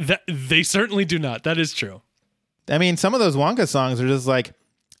 They certainly do not. That is true. I mean, some of those Wonka songs are just like,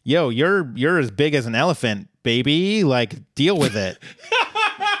 yo, you're as big as an elephant, baby. Like, deal with it.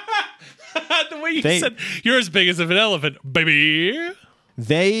 The way you said you're as big as an elephant, baby.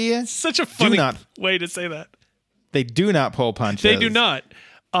 Such a funny way to say that. They do not pull punches. They do not.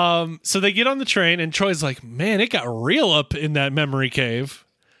 So they get on the train, and Troy's like, man, it got real up in that memory cave.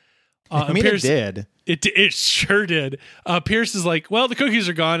 I mean, Pierce, it did. It sure did. Pierce is like, well, the cookies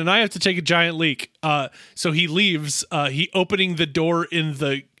are gone, and I have to take a giant leak. So he leaves. He opening the door in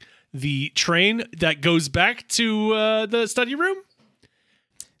the train that goes back to the study room.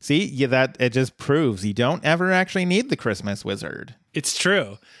 See, that it just proves you don't ever actually need the Christmas wizard. It's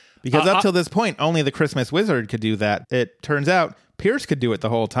true. Because up till this point, only the Christmas wizard could do that. It turns out Pierce could do it the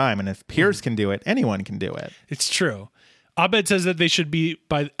whole time, and if Pierce can do it, anyone can do it. It's true. Abed says that they should be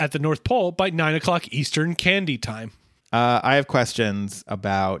at the North Pole by 9:00 Eastern Candy Time. I have questions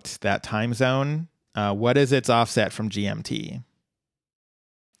about that time zone. What is its offset from GMT?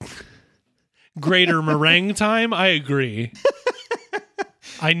 Greater Meringue Time? I agree.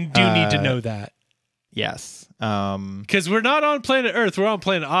 I do need to know that. Yes. Because we're not on planet Earth, we're on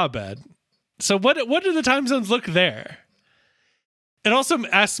planet Abed. So what do the time zones look there? It also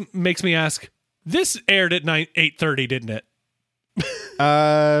makes me ask, this aired at 8:30, didn't it?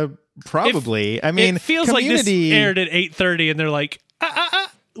 Probably. I mean, it feels like this aired at 8:30 and they're like,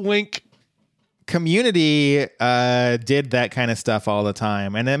 wink. Community did that kind of stuff all the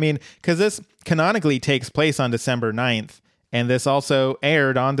time. And I mean, because this canonically takes place on December 9th, and this also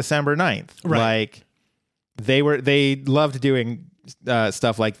aired on December 9th. Right. Like, they loved doing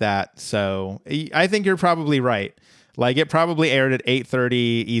stuff like that. So I think you're probably right. Like, it probably aired at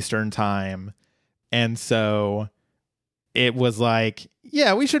 8:30 Eastern time. And so it was like,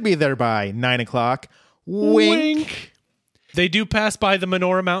 yeah, we should be there by 9:00. Wink. They do pass by the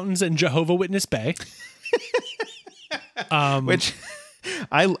Menorah Mountains and Jehovah Witness Bay. Which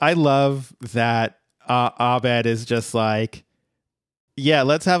I love that Abed is just like, yeah,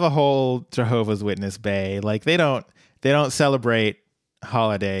 let's have a whole Jehovah's Witness Bay. Like they don't celebrate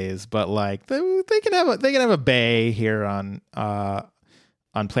holidays, but like they can have a bay here on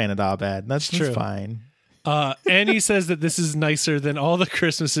Planet Abed. That's true. Fine. Annie says that this is nicer than all the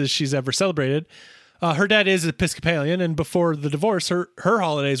Christmases she's ever celebrated. Her dad is Episcopalian, and before the divorce, her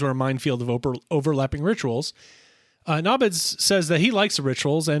holidays were a minefield of overlapping rituals. Abed says that he likes the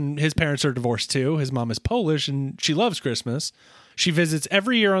rituals, and his parents are divorced too. His mom is Polish, and she loves Christmas. She visits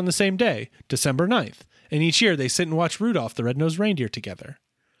every year on the same day, December 9th, and each year they sit and watch Rudolph the Red-Nosed Reindeer together.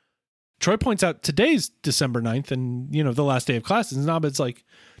 Troy points out today's December 9th and, the last day of classes, and Abed's like,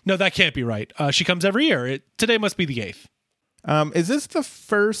 no, that can't be right. She comes every year. Today must be the 8th. Is this the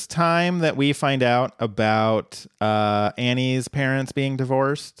first time that we find out about Annie's parents being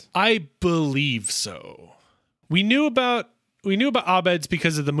divorced? I believe so. We knew about Abed's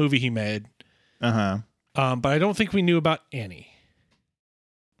because of the movie he made. But I don't think we knew about Annie.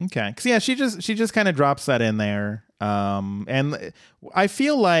 Okay, because yeah, she just kind of drops that in there, and I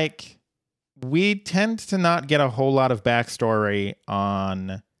feel like we tend to not get a whole lot of backstory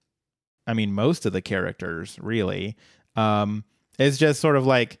on, I mean, most of the characters really. It's just sort of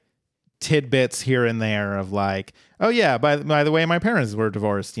like tidbits here and there of like, oh yeah, by the way, my parents were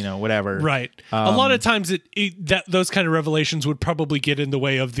divorced, whatever. Right. A lot of times those kind of revelations would probably get in the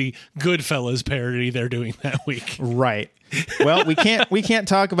way of the Goodfellas parody they're doing that week. Right. Well, we can't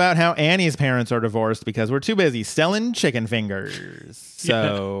talk about how Annie's parents are divorced because we're too busy selling chicken fingers.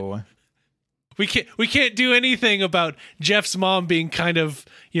 So yeah. We can't do anything about Jeff's mom being kind of,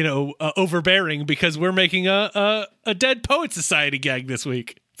 overbearing because we're making a Dead Poet Society gag this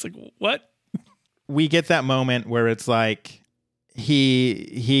week. It's like, what? We get that moment where it's like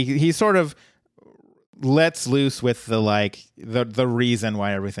he sort of lets loose with the reason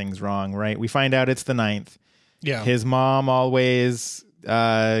why everything's wrong, right? We find out it's the 9th. Yeah. His mom always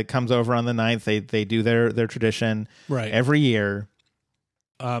comes over on the 9th. They do their tradition right every year.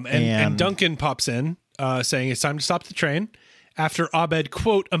 And Duncan pops in, saying it's time to stop the train. After Abed,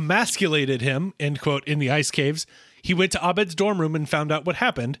 quote, emasculated him, end quote, in the ice caves, he went to Abed's dorm room and found out what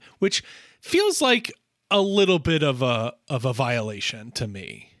happened, which feels like a little bit of a violation to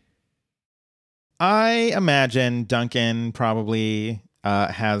me. I imagine Duncan probably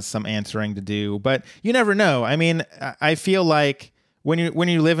has some answering to do, but you never know. I mean, I feel like when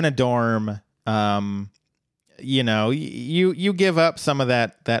you live in a dorm, you give up some of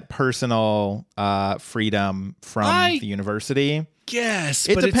that personal freedom from the university. Yes,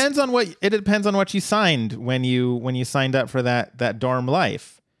 it depends on what you signed when you signed up for that dorm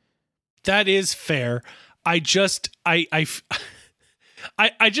life. That is fair. I'm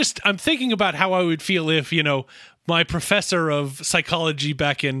thinking about how I would feel if, my professor of psychology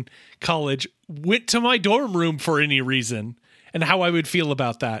back in college went to my dorm room for any reason, and how I would feel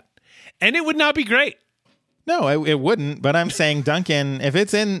about that. And it would not be great. No, it wouldn't. But I'm saying Duncan, if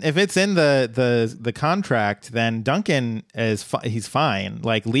it's in the contract, then Duncan he's fine.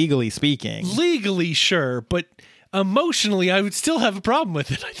 Like legally speaking, legally, sure, but emotionally, I would still have a problem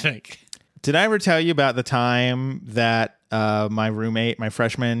with it, I think. Did I ever tell you about the time that my roommate, my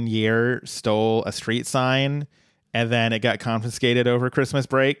freshman year, stole a street sign and then it got confiscated over Christmas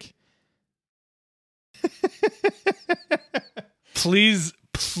break? Please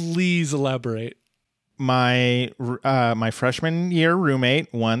elaborate. My freshman year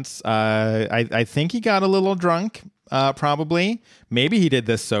roommate once, I think he got a little drunk, probably. Maybe he did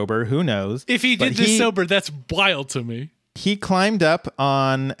this sober. Who knows? If he did this sober, that's wild to me. He climbed up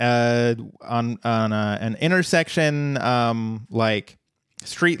on an intersection, like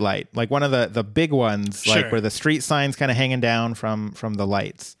street light, like one of the big ones, sure, like where the street sign's kind of hanging down from the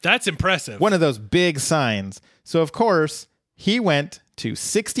lights. That's impressive. One of those big signs. So of course he went to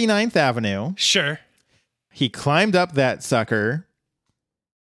 69th Avenue. Sure. He climbed up that sucker,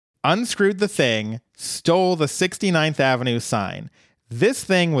 unscrewed the thing, stole the 69th Avenue sign. This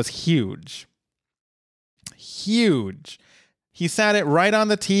thing was huge. Huge. He sat it right on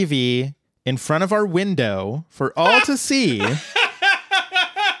the TV in front of our window for all to see.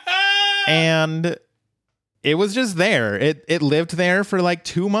 And it was just there. It lived there for like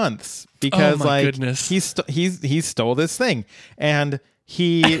 2 months because goodness. he stole this thing, and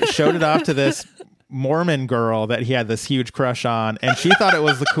he showed it off to this Mormon girl that he had this huge crush on, and she thought it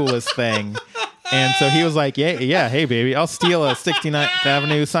was the coolest thing. And so he was like, yeah, hey baby, I'll steal a 69th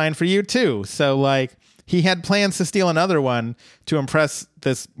Avenue sign for you too. So like he had plans to steal another one to impress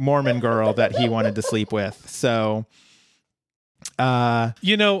this Mormon girl that he wanted to sleep with. So I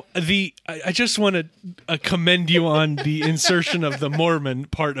just want to commend you on the insertion of the Mormon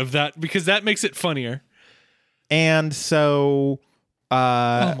part of that, because that makes it funnier. And so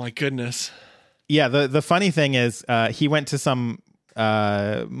oh my goodness. Yeah, the funny thing is he went to some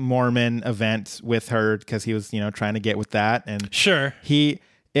Mormon event with her because he was, trying to get with that, and sure,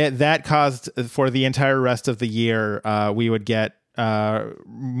 that caused for the entire rest of the year we would get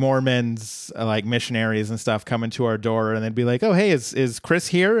Mormons, like missionaries and stuff, coming to our door, and they'd be like, "Oh, hey, is Chris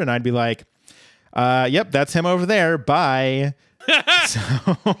here?" And I'd be like, "Yep, that's him over there. Bye."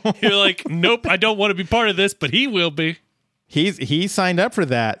 So you're like, "Nope, I don't want to be part of this, but he will be." He signed up for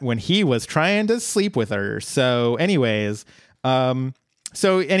that when he was trying to sleep with her. So anyways, yeah,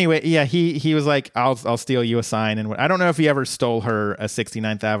 he was like, I'll steal you a sign. And I don't know if he ever stole her a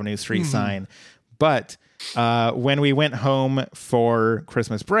 69th Avenue street sign, but when we went home for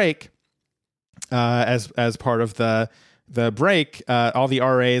Christmas break, as part of the break, all the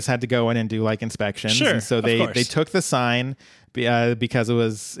RAs had to go in and do like inspections. Sure, and so they took the sign because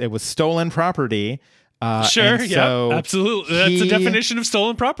it was stolen property. Sure, yeah, absolutely. That's the definition of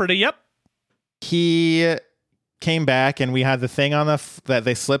stolen property. Yep. He came back and we had the thing on that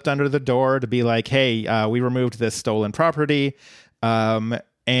they slipped under the door to be like, hey, we removed this stolen property.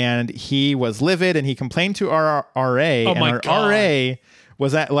 And he was livid and he complained to our RA. Oh, and our God. RA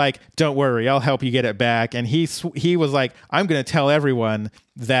was at like, don't worry, I'll help you get it back. And he was like, I'm going to tell everyone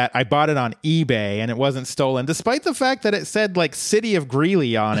that I bought it on eBay and it wasn't stolen, despite the fact that it said like City of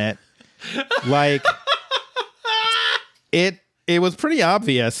Greeley on it. Like it was pretty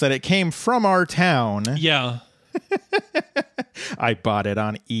obvious that it came from our town. Yeah. I bought it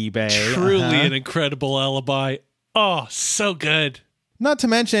on eBay. Truly an incredible alibi. Oh, so good. Not to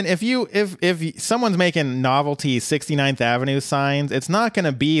mention, if someone's making novelty 69th Avenue signs, it's not going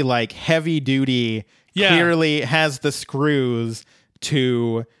to be like heavy duty. Yeah. Clearly has the screws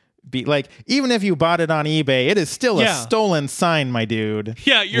to be like, even if you bought it on eBay, it is still a stolen sign, my dude.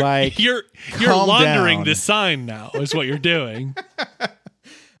 Yeah, you're laundering the sign now is what you're doing.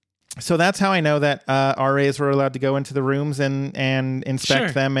 So that's how I know that RAs were allowed to go into the rooms and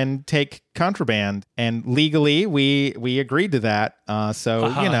inspect them and take contraband. And legally, we agreed to that. I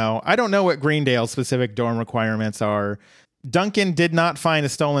don't know what Greendale's specific dorm requirements are. Duncan did not find a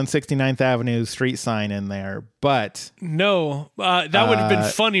stolen 69th Avenue street sign in there, but No, that would have been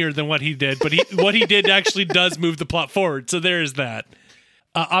funnier than what he did. But what he did actually does move the plot forward. So there is that.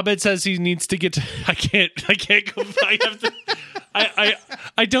 Abed says he needs to get to... I can't go... I have to...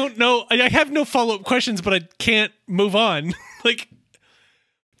 I don't know. I have no follow-up questions, but I can't move on. Like,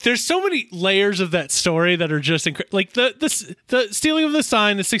 there's so many layers of that story that are just incredible. Like the stealing of the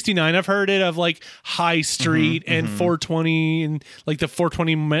sign, the 69. I've heard it of like High Street and 420 and like the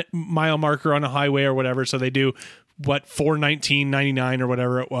 420 mile marker on a highway or whatever. So they do what 419.99 or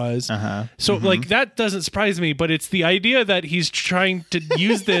whatever it was. So like that doesn't surprise me, but it's the idea that he's trying to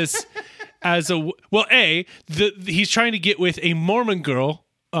use this as a he's trying to get with a Mormon girl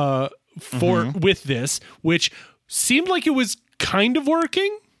with this, which seemed like it was kind of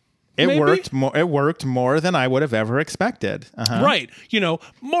working. It worked more than I would have ever expected. Right.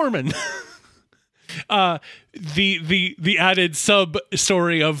 Mormon. The added sub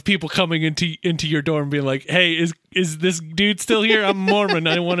story of people coming into your door and being like, "Hey, is this dude still here? I'm Mormon.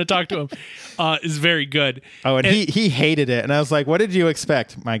 I want to talk to him." Is very good. Oh, and he hated it, and I was like, "What did you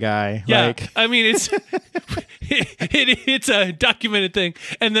expect, my guy?" Yeah, like, I mean, it's a documented thing,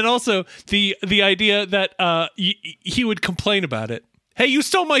 and then also the idea that he would complain about it. Hey, you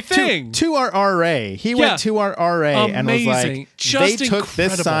stole my thing! To our RA. He went to our RA and was like, Just they took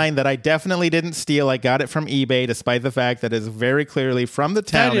incredible. this sign that I definitely didn't steal. I got it from eBay, despite the fact that it is very clearly from the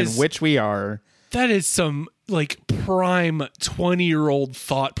town in which we are. That is some like prime 20-year-old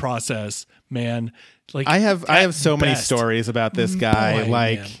thought process, man. Like I have so many best. stories about this guy. Boy,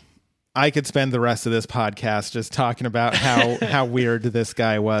 like man. I could spend the rest of this podcast just talking about how weird this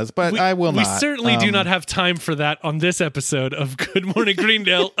guy was, but I will not. We certainly do not have time for that on this episode of Good Morning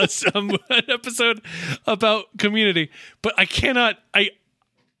Greendale, an episode about Community. But I cannot. I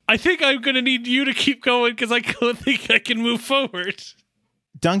think I'm going to need you to keep going because I don't think I can move forward.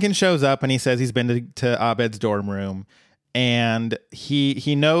 Duncan shows up and he says he's been to Abed's dorm room, and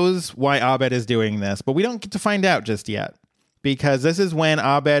he knows why Abed is doing this, but we don't get to find out just yet. Because this is when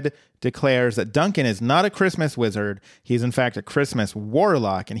Abed declares that Duncan is not a Christmas wizard. He's in fact a Christmas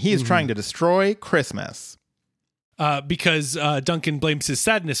warlock, and he is trying to destroy Christmas. Because Duncan blames his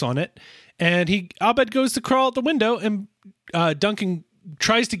sadness on it, and Abed goes to crawl out the window, and Duncan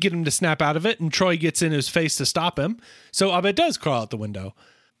tries to get him to snap out of it, and Troy gets in his face to stop him. So Abed does crawl out the window.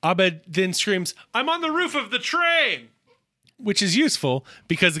 Abed then screams, "I'm on the roof of the train!" Which is useful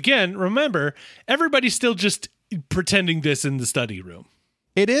because, again, remember, everybody's still just pretending this in the study room.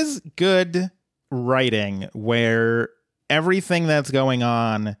 It is good writing where everything that's going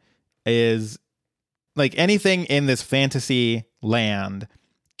on is like anything in this fantasy land,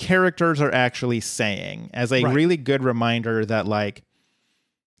 characters are actually saying as a really good reminder that like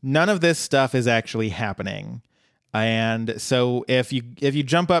none of this stuff is actually happening. And so if you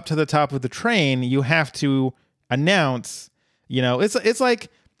jump up to the top of the train, you have to announce, it's like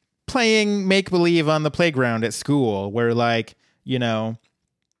playing make-believe on the playground at school where like, you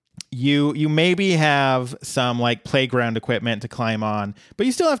maybe have some like playground equipment to climb on, but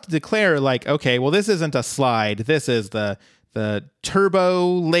you still have to declare like, okay, well, this isn't a slide. This is the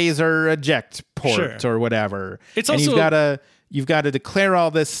turbo laser eject port or whatever. It's and also you've got to declare all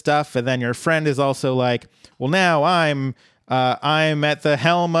this stuff. And then your friend is also like, well, now I'm at the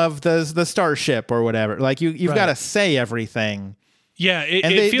helm of the starship or whatever. Like you've got to say everything. Yeah,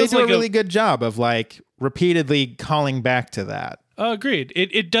 they feels do like a really good job of like repeatedly calling back to that. Agreed.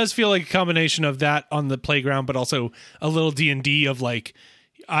 It does feel like a combination of that on the playground, but also a little D&D of like,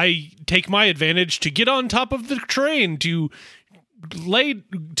 I take my advantage to get on top of the train to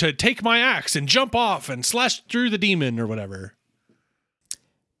take my axe and jump off and slash through the demon or whatever.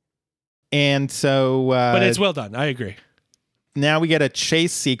 And so, but it's well done. I agree. Now we get a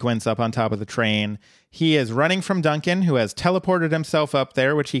chase sequence up on top of the train. He is running from Duncan, who has teleported himself up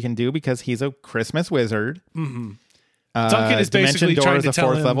there, which he can do because he's a Christmas wizard. Mm-hmm. Duncan is basically Dimension Door trying is to a tell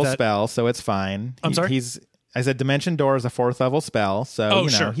 4th him level that... spell, so it's fine. I'm sorry? I said Dimension Door is a 4th level spell, so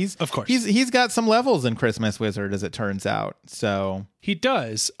sure. Of course. He's got some levels in Christmas Wizard, as it turns out. So he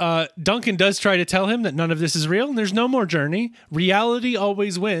does. Duncan does try to tell him that none of this is real and there's no more journey. Reality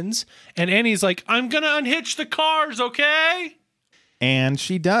always wins. And Annie's like, I'm gonna unhitch the cars, okay? And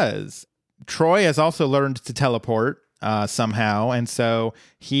she does. Troy has also learned to teleport somehow, and so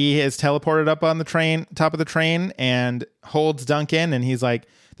he is teleported up on the top of the train, and holds Duncan, and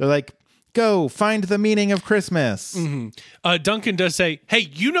they're like, go find the meaning of Christmas. Mm-hmm. Duncan does say, hey,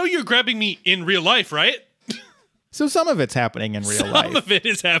 you're grabbing me in real life, right? So some of it's happening in real life. Some of it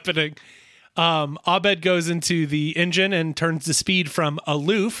is happening. Abed goes into the engine and turns the speed from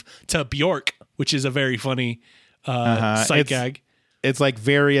aloof to Bjork, which is a very funny sight gag. It's like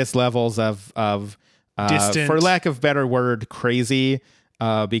various levels of Distant. for lack of better word, crazy,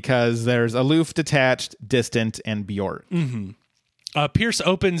 because there's aloof, detached, distant, and Bjork. Pierce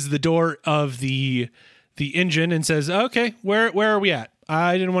opens the door of the engine and says, "Okay, where are we at?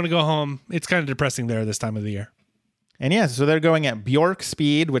 I didn't want to go home. It's kind of depressing there this time of the year." And yeah, so they're going at Bjork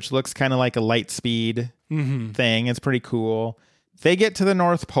speed, which looks kind of like a light speed thing. It's pretty cool. They get to the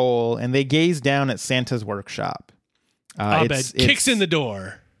North Pole and they gaze down at Santa's workshop. Abed kicks in the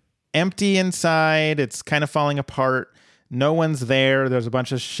door. Empty inside. It's kind of falling apart. No one's there. There's a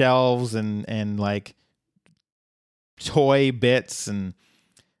bunch of shelves and like toy bits. And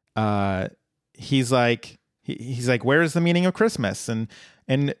he's like, where's the meaning of Christmas?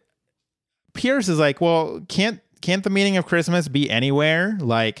 And Pierce is like, well, can't the meaning of Christmas be anywhere?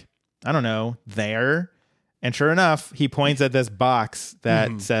 Like, I don't know, there. And sure enough, he points at this box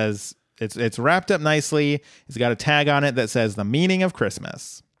that says it's wrapped up nicely. It's got a tag on it that says the meaning of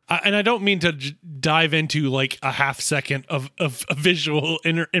Christmas. And I don't mean to dive into like a half second of visual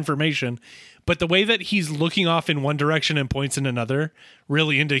information, but the way that he's looking off in one direction and points in another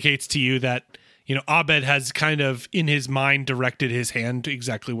really indicates to you that, you know, Abed has kind of in his mind directed his hand to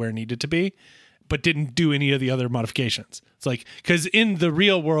exactly where it needed to be, but didn't do any of the other modifications. It's like, because in the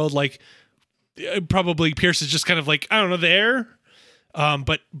real world, like probably Pierce is just kind of like, I don't know, there.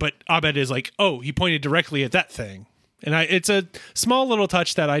 But Abed is like, oh, he pointed directly at that thing. And it's a small little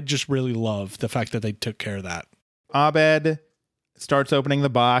touch that I just really love, the fact that they took care of that. Abed starts opening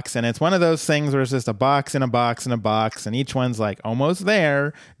the box, and it's one of those things where it's just a box and a box and a box, and each one's like almost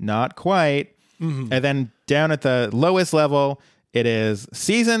there, not quite. And then down at the lowest level, it is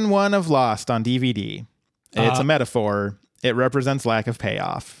season 1 of Lost on DVD. It's a metaphor. It represents lack of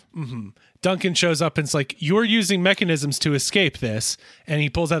payoff. Duncan shows up and it's like, you're using mechanisms to escape this. And he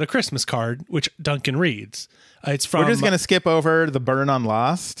pulls out a Christmas card, which Duncan reads. It's from. We're just going to skip over the burn on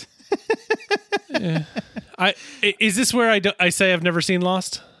Lost. Is this where I say I've never seen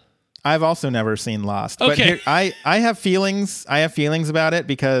Lost? I've also never seen Lost. Okay. But here, I have feelings. I have feelings about it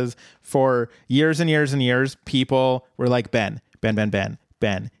because for years and years and years, people were like, Ben,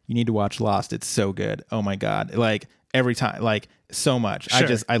 you need to watch Lost. It's so good. Oh my God. Like every time, like so much.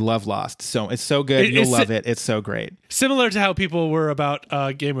 Sure. I love Lost. So it's so good. You'll love it. It's so great. Similar to how people were about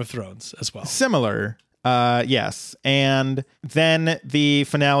Game of Thrones as well. Similar. Yes. And then the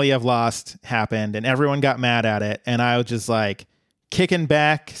finale of Lost happened and everyone got mad at it. And I was just like kicking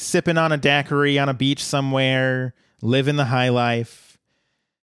back, sipping on a daiquiri on a beach somewhere, living the high life.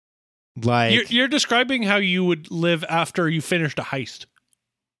 Like you're describing how you would live after you finished a heist.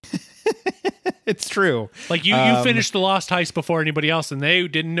 It's true. Like you finished the Lost heist before anybody else and they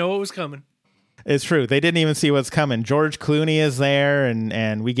didn't know it was coming. It's true. They didn't even see what's coming. George Clooney is there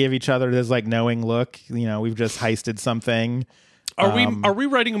and we give each other this like knowing look. You know, we've just heisted something. Are we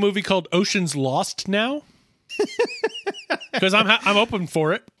writing a movie called Ocean's Lost now? Because I'm open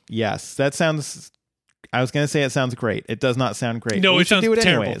for it. Yes, that sounds. I was going to say it sounds great. It does not sound great. No, we it sounds do it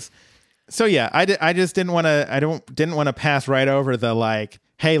terrible. anyways. So yeah, I just didn't want to. Didn't want to pass right over the like.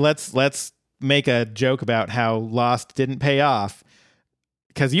 Hey, let's make a joke about how Lost didn't pay off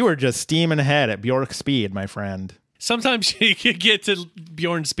because you were just steaming ahead at Bjork speed, my friend. Sometimes you can get to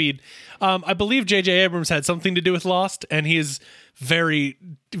Bjorn speed. I believe J.J. Abrams had something to do with Lost, and he is very,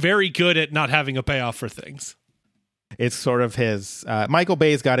 very good at not having a payoff for things. It's sort of his. Michael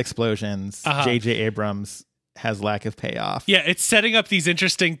Bay's got explosions. J.J. Abrams has lack of payoff. Yeah, it's setting up these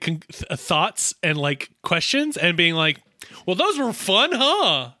interesting thoughts and like questions and being like, well, those were fun,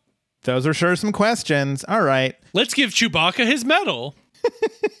 huh? Those are sure some questions. All right. Let's give Chewbacca his medal.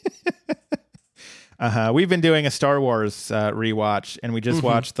 We've been doing a Star Wars rewatch, and we just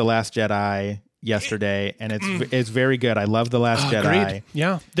watched The Last Jedi yesterday, and it's very good. I love The Last Jedi. Agreed.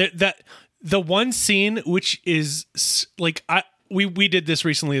 Yeah. The one scene which is like we did this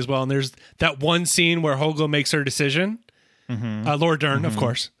recently as well, and there's that one scene where Holgo makes her decision. Laura Dern, of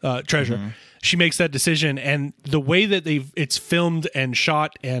course, Treasure. She makes that decision, and the way that it's filmed and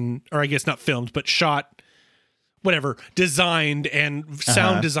shot, or I guess not filmed, but shot, whatever, designed and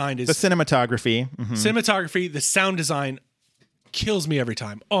sound designed is the cinematography. Cinematography, the sound design kills me every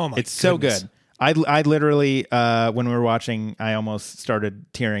time. Oh my! It's so good. I literally when we were watching, I almost started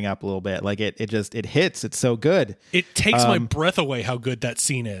tearing up a little bit. Like it hits. It's so good. It takes my breath away how good that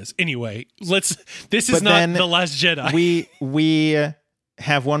scene is. Anyway, this is not The Last Jedi. We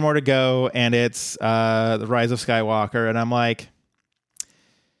have one more to go, and it's The Rise of Skywalker, and I'm like,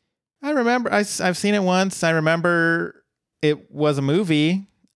 I remember I've seen it once. I remember it was a movie.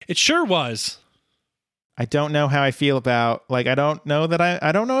 It sure was. I don't know how I feel about, like, I don't know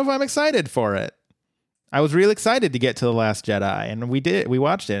if I'm excited for it. I was real excited to get to The Last Jedi, and we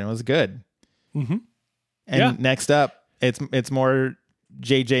watched it, and it was good. Mm-hmm. And next up, it's more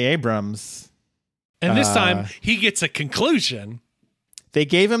J.J. Abrams. And this time, he gets a conclusion. They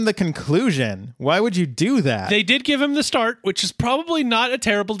gave him the conclusion. Why would you do that? They did give him the start, which is probably not a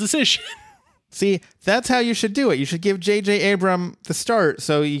terrible decision. See, that's how you should do it. You should give J.J. Abrams the start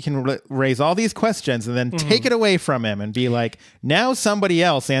so you can raise all these questions and then take it away from him and be like, now somebody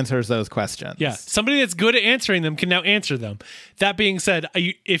else answers those questions. Yeah, somebody that's good at answering them can now answer them. That being said,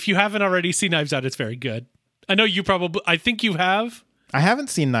 if you haven't already seen Knives Out, it's very good. I know I think you have. I haven't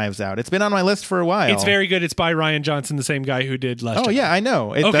seen Knives Out. It's been on my list for a while. It's very good. It's by Ryan Johnson, the same guy who did Last Jedi. Oh, yeah, I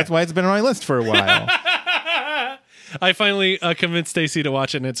know. That's why it's been on my list for a while. I finally convinced Stacey to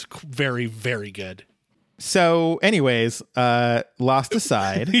watch it, and it's very, very good. So, anyways, Lost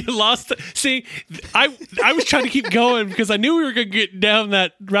aside. See, I was trying to keep going because I knew we were going to get down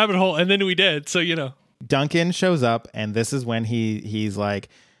that rabbit hole, and then we did. So, Duncan shows up, and this is when he's like,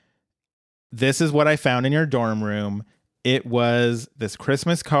 this is what I found in your dorm room. It was this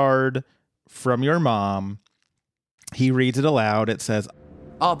Christmas card from your mom. He reads it aloud. It says,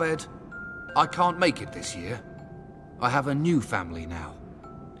 Abed, I can't make it this year. I have a new family now.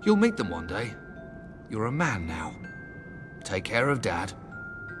 You'll meet them one day. You're a man now. Take care of Dad.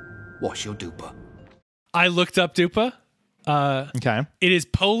 Wash your dupa. I looked up dupa. Okay. It is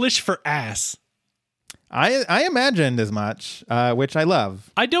Polish for ass. I imagined as much, which I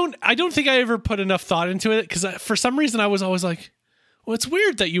love. I don't think I ever put enough thought into it because for some reason I was always like, well, it's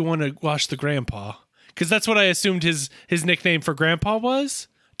weird that you want to wash the grandpa because that's what I assumed his nickname for grandpa was,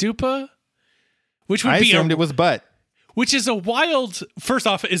 dupa. Which would I be assumed it was butt. Which is first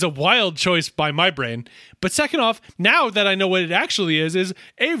off, is a wild choice by my brain. But second off, now that I know what it actually is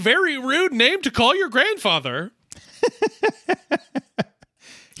a very rude name to call your grandfather.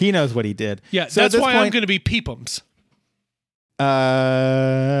 He knows what he did. Yeah, so that's why I'm going to be Peepums.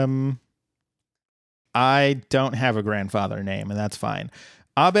 I don't have a grandfather name, and that's fine.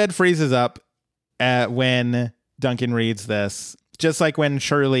 Abed freezes up when Duncan reads this, just like when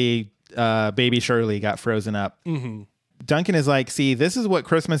baby Shirley got frozen up. Mm-hmm. Duncan is like, see, this is what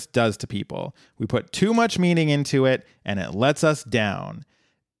Christmas does to people. We put too much meaning into it, and it lets us down.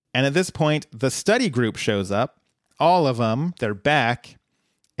 And at this point, the study group shows up. All of them, they're back,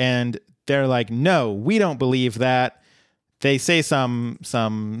 and they're like, no, we don't believe that. They say some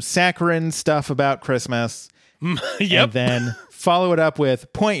saccharine stuff about Christmas. Yep. And then follow it up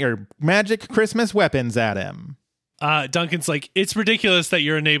with, point your magic Christmas weapons at him. Duncan's like, it's ridiculous that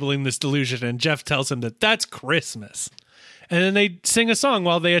you're enabling this delusion. And Jeff tells him that that's Christmas. And then they sing a song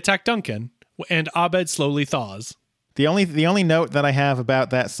while they attack Duncan. And Abed slowly thaws. The only note that I have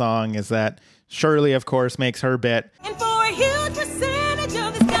about that song is that Shirley, of course, makes her bit. And for a huge percentage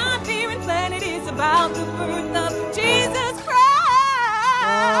of this God-fearing planet is about the birth of Jesus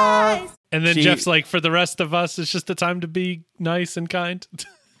Christ. And then Jeff's like, for the rest of us, it's just a time to be nice and kind.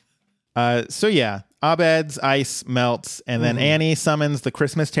 So yeah, Abed's ice melts, and then Annie summons the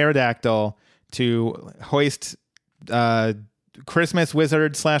Christmas pterodactyl to hoist Christmas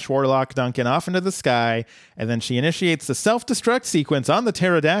wizard / warlock Duncan off into the sky, and then she initiates the self-destruct sequence on the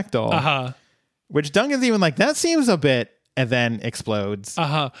pterodactyl, which Duncan's even like, that seems a bit, and then explodes.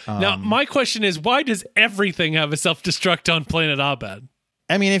 Now, my question is, why does everything have a self-destruct on Planet Abed?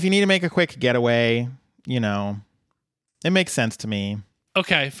 I mean, if you need to make a quick getaway, it makes sense to me.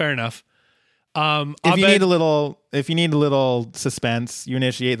 Okay, fair enough. If you need a little suspense, you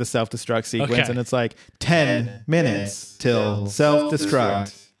initiate the self-destruct sequence, and it's like 10 minutes till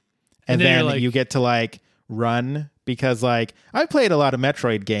self-destruct, and then you get to run, because I've played a lot of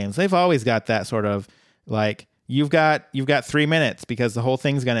Metroid games. They've always got that sort of you've got 3 minutes because the whole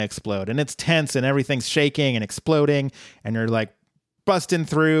thing's gonna explode, and it's tense and everything's shaking and exploding, and you're busting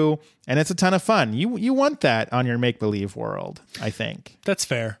through, and it's a ton of fun. You want that on your make-believe world, I think. That's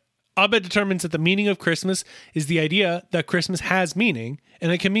fair. Abed determines that the meaning of Christmas is the idea that Christmas has meaning,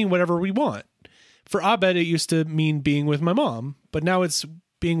 and it can mean whatever we want. For Abed, it used to mean being with my mom, but now it's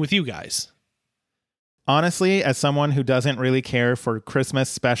being with you guys. Honestly, as someone who doesn't really care for Christmas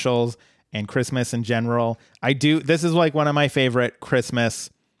specials and Christmas in general, I do. This is one of my favorite Christmas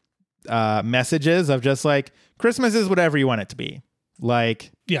messages of just Christmas is whatever you want it to be.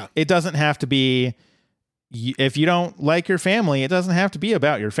 It doesn't have to be, if you don't like your family, it doesn't have to be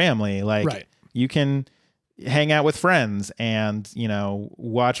about your family. Right. You can hang out with friends and,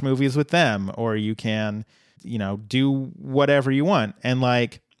 watch movies with them, or you can, do whatever you want. And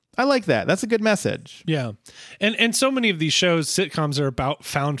I like that. That's a good message. Yeah. And so many of these shows, sitcoms, are about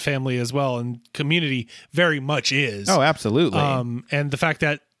found family as well, and Community very much is. Oh, absolutely. And the fact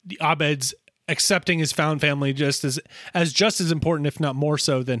that Abed's accepting his found family just as important, if not more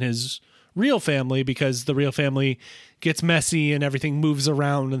so, than his real family, because the real family gets messy and everything moves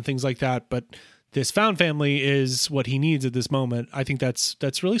around and things like that. But this found family is what he needs at this moment. I think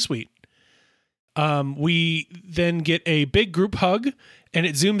that's really sweet. We then get a big group hug, and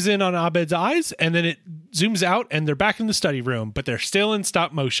it zooms in on Abed's eyes, and then it zooms out, and they're back in the study room, but they're still in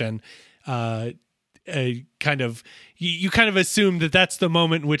stop motion. You kind of assume that that's the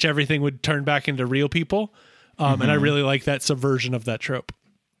moment in which everything would turn back into real people. And I really like that subversion of that trope.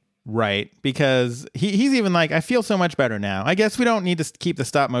 Right, because he's even like, I feel so much better now. I guess we don't need to keep the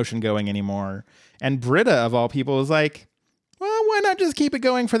stop motion going anymore. And Britta, of all people, is like, well, why not just keep it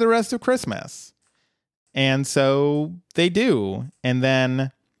going for the rest of Christmas? And so they do. And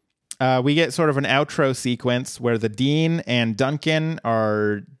then we get sort of an outro sequence where the Dean and Duncan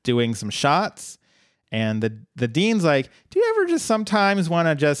are doing some shots. And the Dean's like, do you ever just sometimes want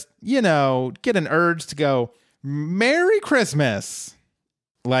to just, get an urge to go, Merry Christmas?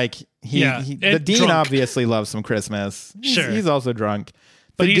 Like the Dean drunk. Obviously loves some Christmas. Sure. He's also drunk.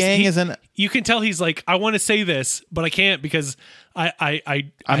 But the gang isn't. You can tell he's like, I want to say this, but I can't because I'm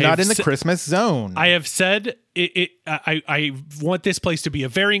not in the Christmas zone. I have said I want this place to be a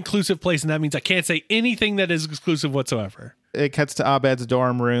very inclusive place, and that means I can't say anything that is exclusive whatsoever. It cuts to Abed's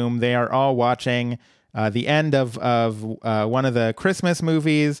dorm room. They are all watching the end of one of the Christmas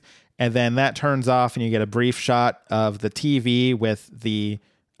movies, and then that turns off, and you get a brief shot of the TV with the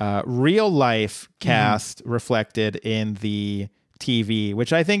real life cast reflected in the TV,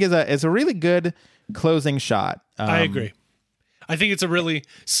 which I think is a really good closing shot. I agree. I think it's a really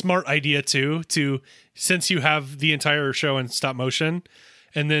smart idea too, since you have the entire show in stop motion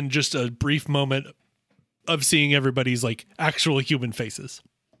and then just a brief moment of seeing everybody's like actual human faces.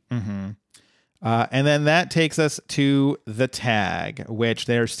 Mm-hmm. And then that takes us to the tag, which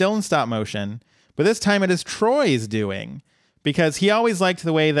they're still in stop motion, but this time it is Troy's doing, because he always liked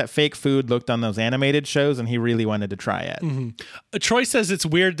the way that fake food looked on those animated shows, and he really wanted to try it. Mm-hmm. Troy says it's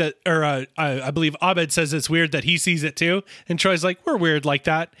weird that, I believe Abed says it's weird that he sees it too, and Troy's like, we're weird like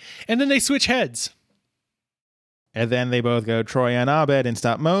that. And then they switch heads. And then they both go Troy and Abed in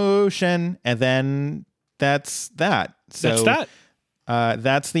stop motion, and then that's that. So that's that.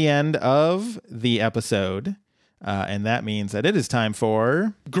 That's the end of the episode. And that means that it is time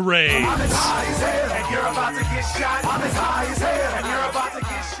for Grades.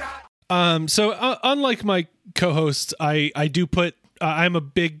 So unlike my co-hosts, I do put I'm a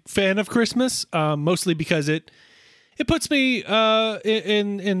big fan of Christmas, mostly because it puts me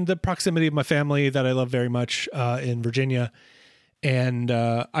in the proximity of my family that I love very much in Virginia, and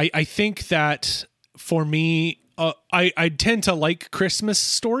I think that for me, I tend to like Christmas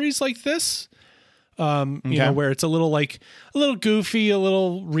stories like this. You know, where it's a little goofy, a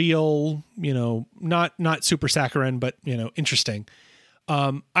little real, not super saccharine, but, interesting.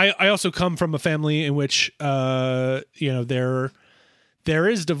 I also come from a family in which, there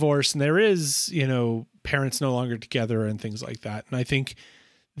is divorce and there is, parents no longer together and things like that. And I think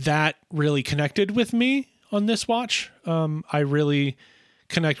that really connected with me on this watch. I really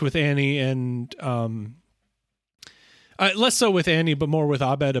connect with Annie and, less so with Annie, but more with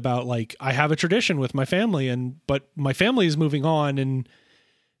Abed about like, I have a tradition with my family but my family is moving on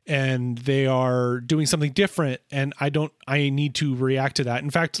and they are doing something different. And I need to react to that.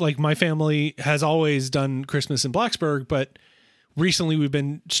 In fact, like my family has always done Christmas in Blacksburg, but recently we've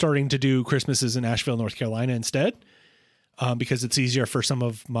been starting to do Christmases in Asheville, North Carolina instead. Because it's easier for some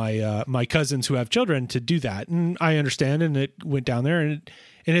of my cousins who have children to do that. And I understand. And it went down there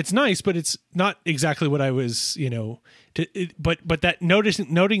and it's nice, but it's not exactly what I was, but that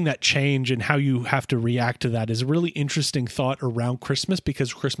noting that change and how you have to react to that is a really interesting thought around Christmas,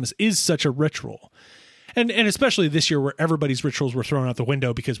 because Christmas is such a ritual. And especially this year where everybody's rituals were thrown out the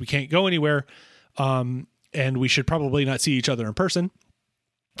window because we can't go anywhere. And we should probably not see each other in person,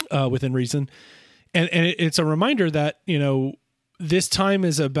 within reason. And it's a reminder that, this time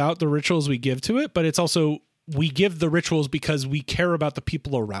is about the rituals we give to it, but it's also, we give the rituals because we care about the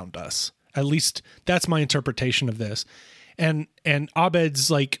people around us. At least that's my interpretation of this. And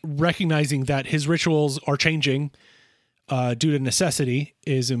Abed's like recognizing that his rituals are changing due to necessity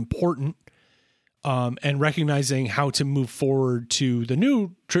is important. And recognizing how to move forward to the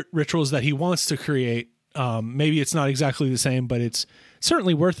new rituals that he wants to create. Maybe it's not exactly the same, but it's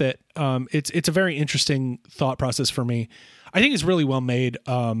certainly worth it. It's a very interesting thought process for me. I think it's really well made.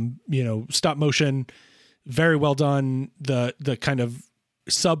 Stop motion, very well done. The kind of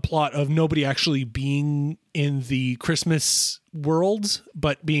subplot of nobody actually being in the Christmas world,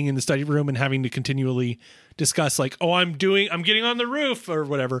 but being in the study room and having to continually discuss like, oh, I'm getting on the roof or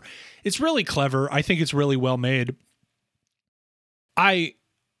whatever. It's really clever. I think it's really well made. I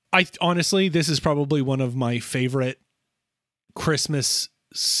honestly, this is probably one of my favorite Christmas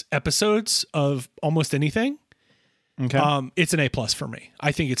episodes of almost anything. Okay. It's an A+ for me.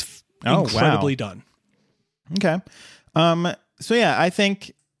 I think it's incredibly done. Okay. So yeah, I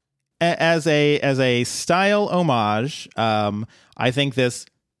think as a style homage, I think this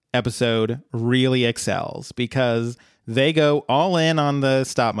episode really excels because they go all in on the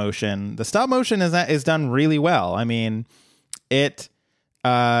stop motion. The stop motion is done really well. I mean, it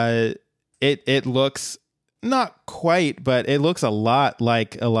looks not quite, but it looks a lot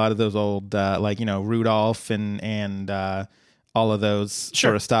like a lot of those old like, you know, Rudolph and all of those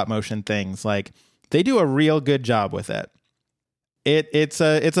sort of stop motion things. Like they do a real good job with it. It's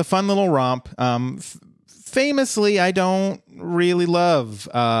a fun little romp. Famously, I don't really love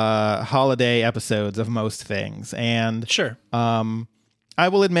holiday episodes of most things, and I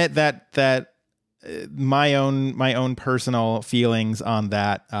will admit that my own personal feelings on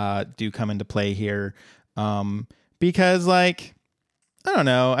that do come into play here, because like I don't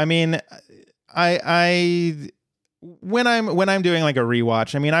know. I mean, I when I'm doing like a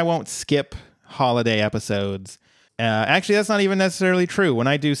rewatch, I mean, I won't skip holiday episodes. Actually, that's not even necessarily true. When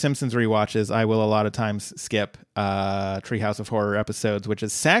I do Simpsons rewatches, I will a lot of times skip Treehouse of Horror episodes, which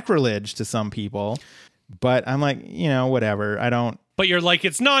is sacrilege to some people. But I'm like, you know, whatever. I don't. But you're like,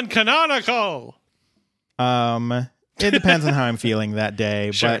 it's non-canonical. It depends on how I'm feeling that day.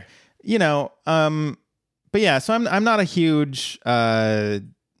 Sure. But you know, but yeah. So I'm not a huge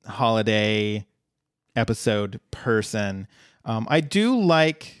holiday episode person. I do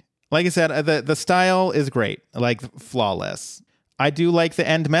like I said, the style is great, like flawless. I do like the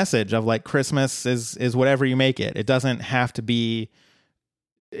end message of like Christmas is whatever you make it. It doesn't have to be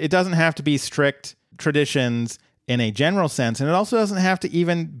strict traditions in a general sense, and it also doesn't have to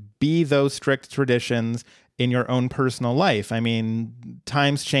even be those strict traditions in your own personal life. I mean,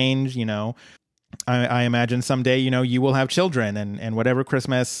 times change, you know. I imagine someday, you know, you will have children, and whatever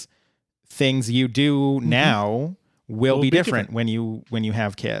Christmas things you do now will be different when you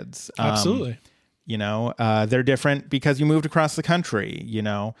have kids. Absolutely. You know, they're different because you moved across the country, you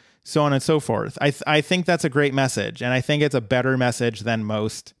know, so on and so forth. I think that's a great message. And I think it's a better message than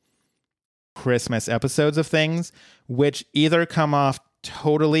most Christmas episodes of things, which either come off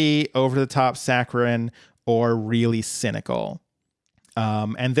totally over the top saccharine or really cynical.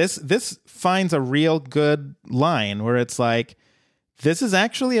 And this finds a real good line where it's like, this is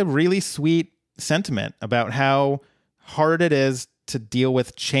actually a really sweet sentiment about how hard it is to deal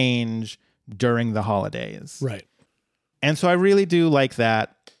with change during the holidays. Right. And so I really do like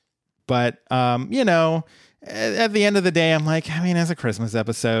that. But, you know, at the end of the day, I'm like, I mean, as a Christmas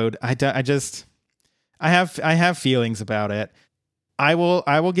episode, I have feelings about it. I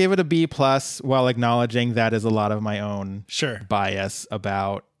will give it a B+ while acknowledging that is a lot of my own bias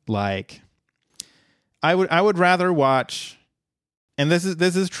about like, I would rather watch. And this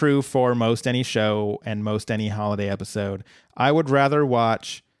is true for most any show and most any holiday episode. I would rather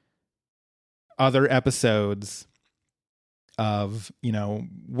watch other episodes of, you know,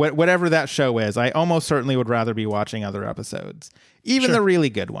 whatever that show is. I almost certainly would rather be watching other episodes, even the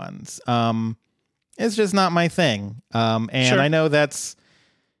really good ones. It's just not my thing. And I know that's,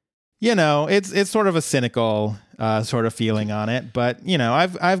 you know, it's sort of a cynical sort of feeling on it, but you know,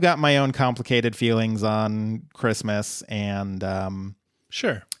 I've got my own complicated feelings on Christmas, and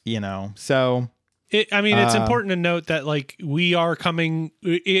you know, so it's important to note that like we are coming.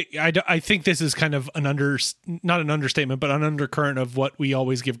 I think this is kind of not an understatement, but an undercurrent of what we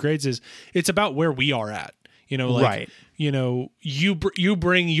always give grades is. It's about where we are at. You know, like, you know, you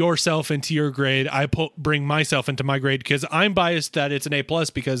bring yourself into your grade. I bring myself into my grade because I'm biased that it's an A+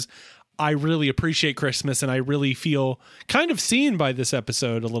 because I really appreciate Christmas, and I really feel kind of seen by this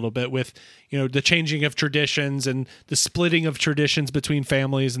episode a little bit with, you know, the changing of traditions and the splitting of traditions between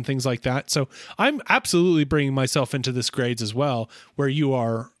families and things like that. So I'm absolutely bringing myself into this grades as well, where you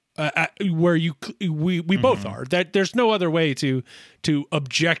are. We both are. That there's no other way to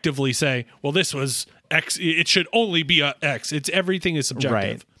objectively say, well, this was X. It should only be a X. Everything is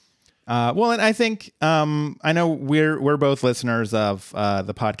subjective. Right. Well, and I think I know we're both listeners of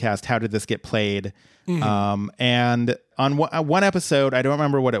the podcast. How did this get played? Mm-hmm. And on one episode, I don't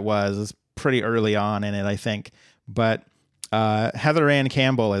remember what it was. It was pretty early on in it, I think. But Heather Ann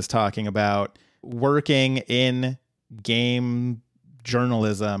Campbell is talking about working in game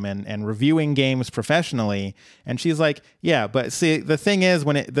journalism and reviewing games professionally. And she's like, yeah, but see, the thing is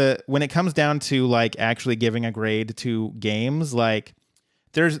when it comes down to like actually giving a grade to games, like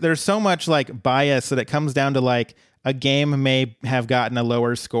there's so much like bias that it comes down to like a game may have gotten a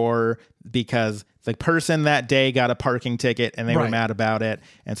lower score because the person that day got a parking ticket and they were mad about it.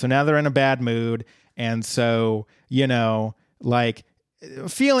 And so now they're in a bad mood. And so, like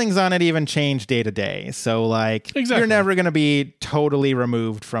feelings on it even change day to day. So like you're never going to be totally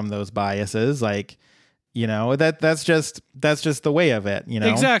removed from those biases. Like, that's just the way of it,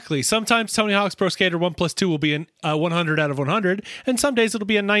 Exactly. Sometimes Tony Hawk's Pro Skater 1+2 will be a 100 out of 100, and some days it'll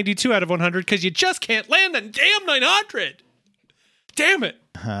be a 92 out of 100 because you just can't land a damn 900. Damn it.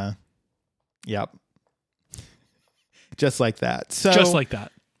 Yep. Just like that. So just like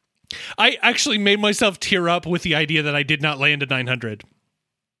that. I actually made myself tear up with the idea that I did not land a 900.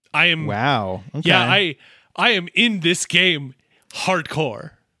 I am wow. Okay. Yeah, I am in this game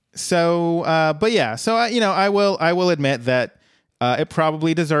hardcore. So, but yeah, so I will admit that it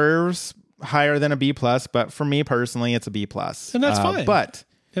probably deserves higher than a B+, but for me personally, it's a B+. And that's fine. But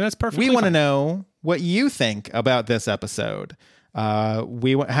and that's perfectly we want to fine. know what you think about this episode. How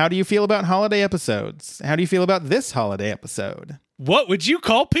do you feel about holiday episodes? How do you feel about this holiday episode? What would you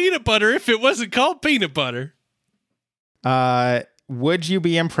call peanut butter if it wasn't called peanut butter? Would you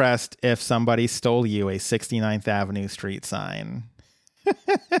be impressed if somebody stole you a 69th Avenue street sign?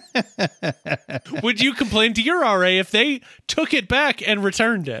 Would you complain to your RA if they took it back and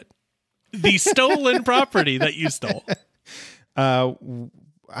returned it? The stolen property that you stole.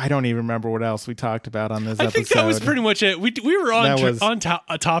 I don't even remember what else we talked about on this episode. I think that was pretty much it. We were on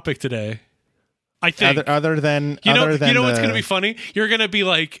a topic today. I think other than what's going to be funny? You're going to be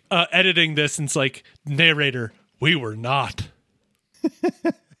like editing this and it's like, narrator, we were not.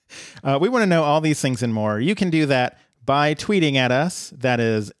 We want to know all these things and more. You can do that by tweeting at us. That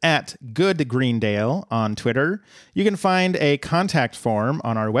is at GoodGreendale on Twitter. You can find a contact form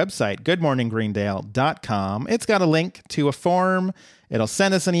on our website, goodmorninggreendale.com. It's got a link to a form. It'll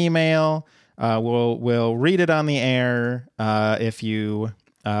send us an email. We'll read it on the air if you,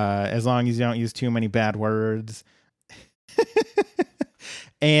 as long as you don't use too many bad words.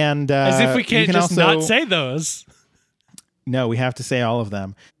 And as if we can't just not say those. No, we have to say all of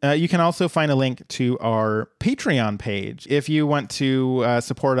them. You can also find a link to our Patreon page. If you want to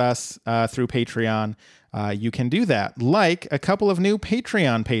support us through Patreon, you can do that. Like a couple of new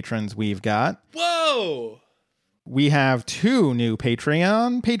Patreon patrons we've got. Whoa! We have 2 new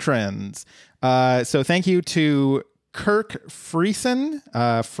Patreon patrons. So thank you to Kirk Friesen.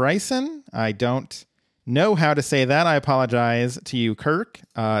 I don't know how to say that. I apologize to you, Kirk.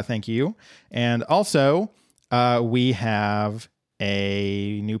 Thank you. And also... we have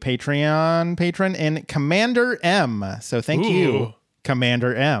a new Patreon patron in Commander M. So thank you,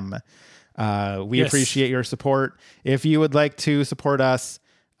 Commander M. We appreciate your support. If you would like to support us,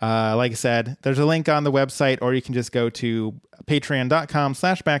 like I said, there's a link on the website, or you can just go to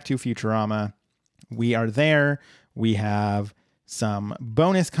patreon.com/backtofuturama. We are there. We have some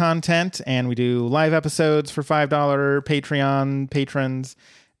bonus content, and we do live episodes for $5 Patreon patrons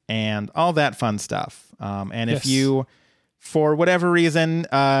and all that fun stuff. And if you, for whatever reason,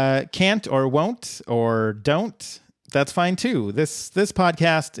 can't or won't or don't, that's fine too. This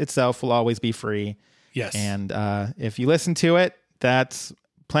podcast itself will always be free. Yes. And if you listen to it, that's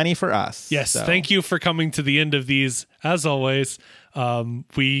plenty for us. Yes. So. Thank you for coming to the end of these. As always,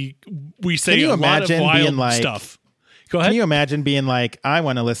 we say a lot of wild stuff. Go ahead. Can you imagine being like, I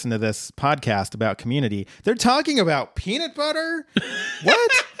want to listen to this podcast about Community. They're talking about peanut butter?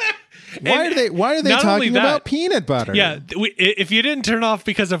 What? Why are they talking about peanut butter? Yeah, if you didn't turn off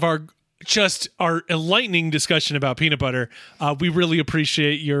because of our enlightening discussion about peanut butter, we really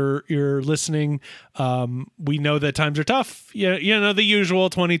appreciate your listening. We know that times are tough. You know the usual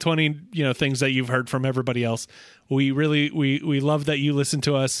 2020 things that you've heard from everybody else. We really we love that you listen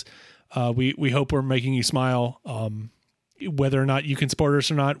to us. We hope we're making you smile. Whether or not you can support us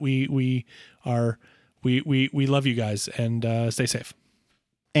or not, we love you guys, and stay safe.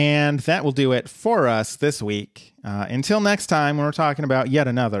 And that will do it for us this week. Until next time, when we're talking about yet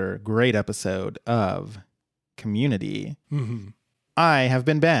another great episode of Community. Mm-hmm. I have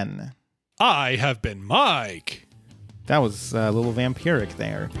been Ben. I have been Mike. That was a little vampiric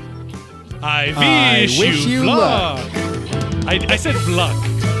there. I wish you luck. I said luck.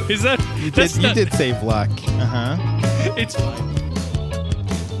 Is that... You did say luck. Uh-huh. It's fine.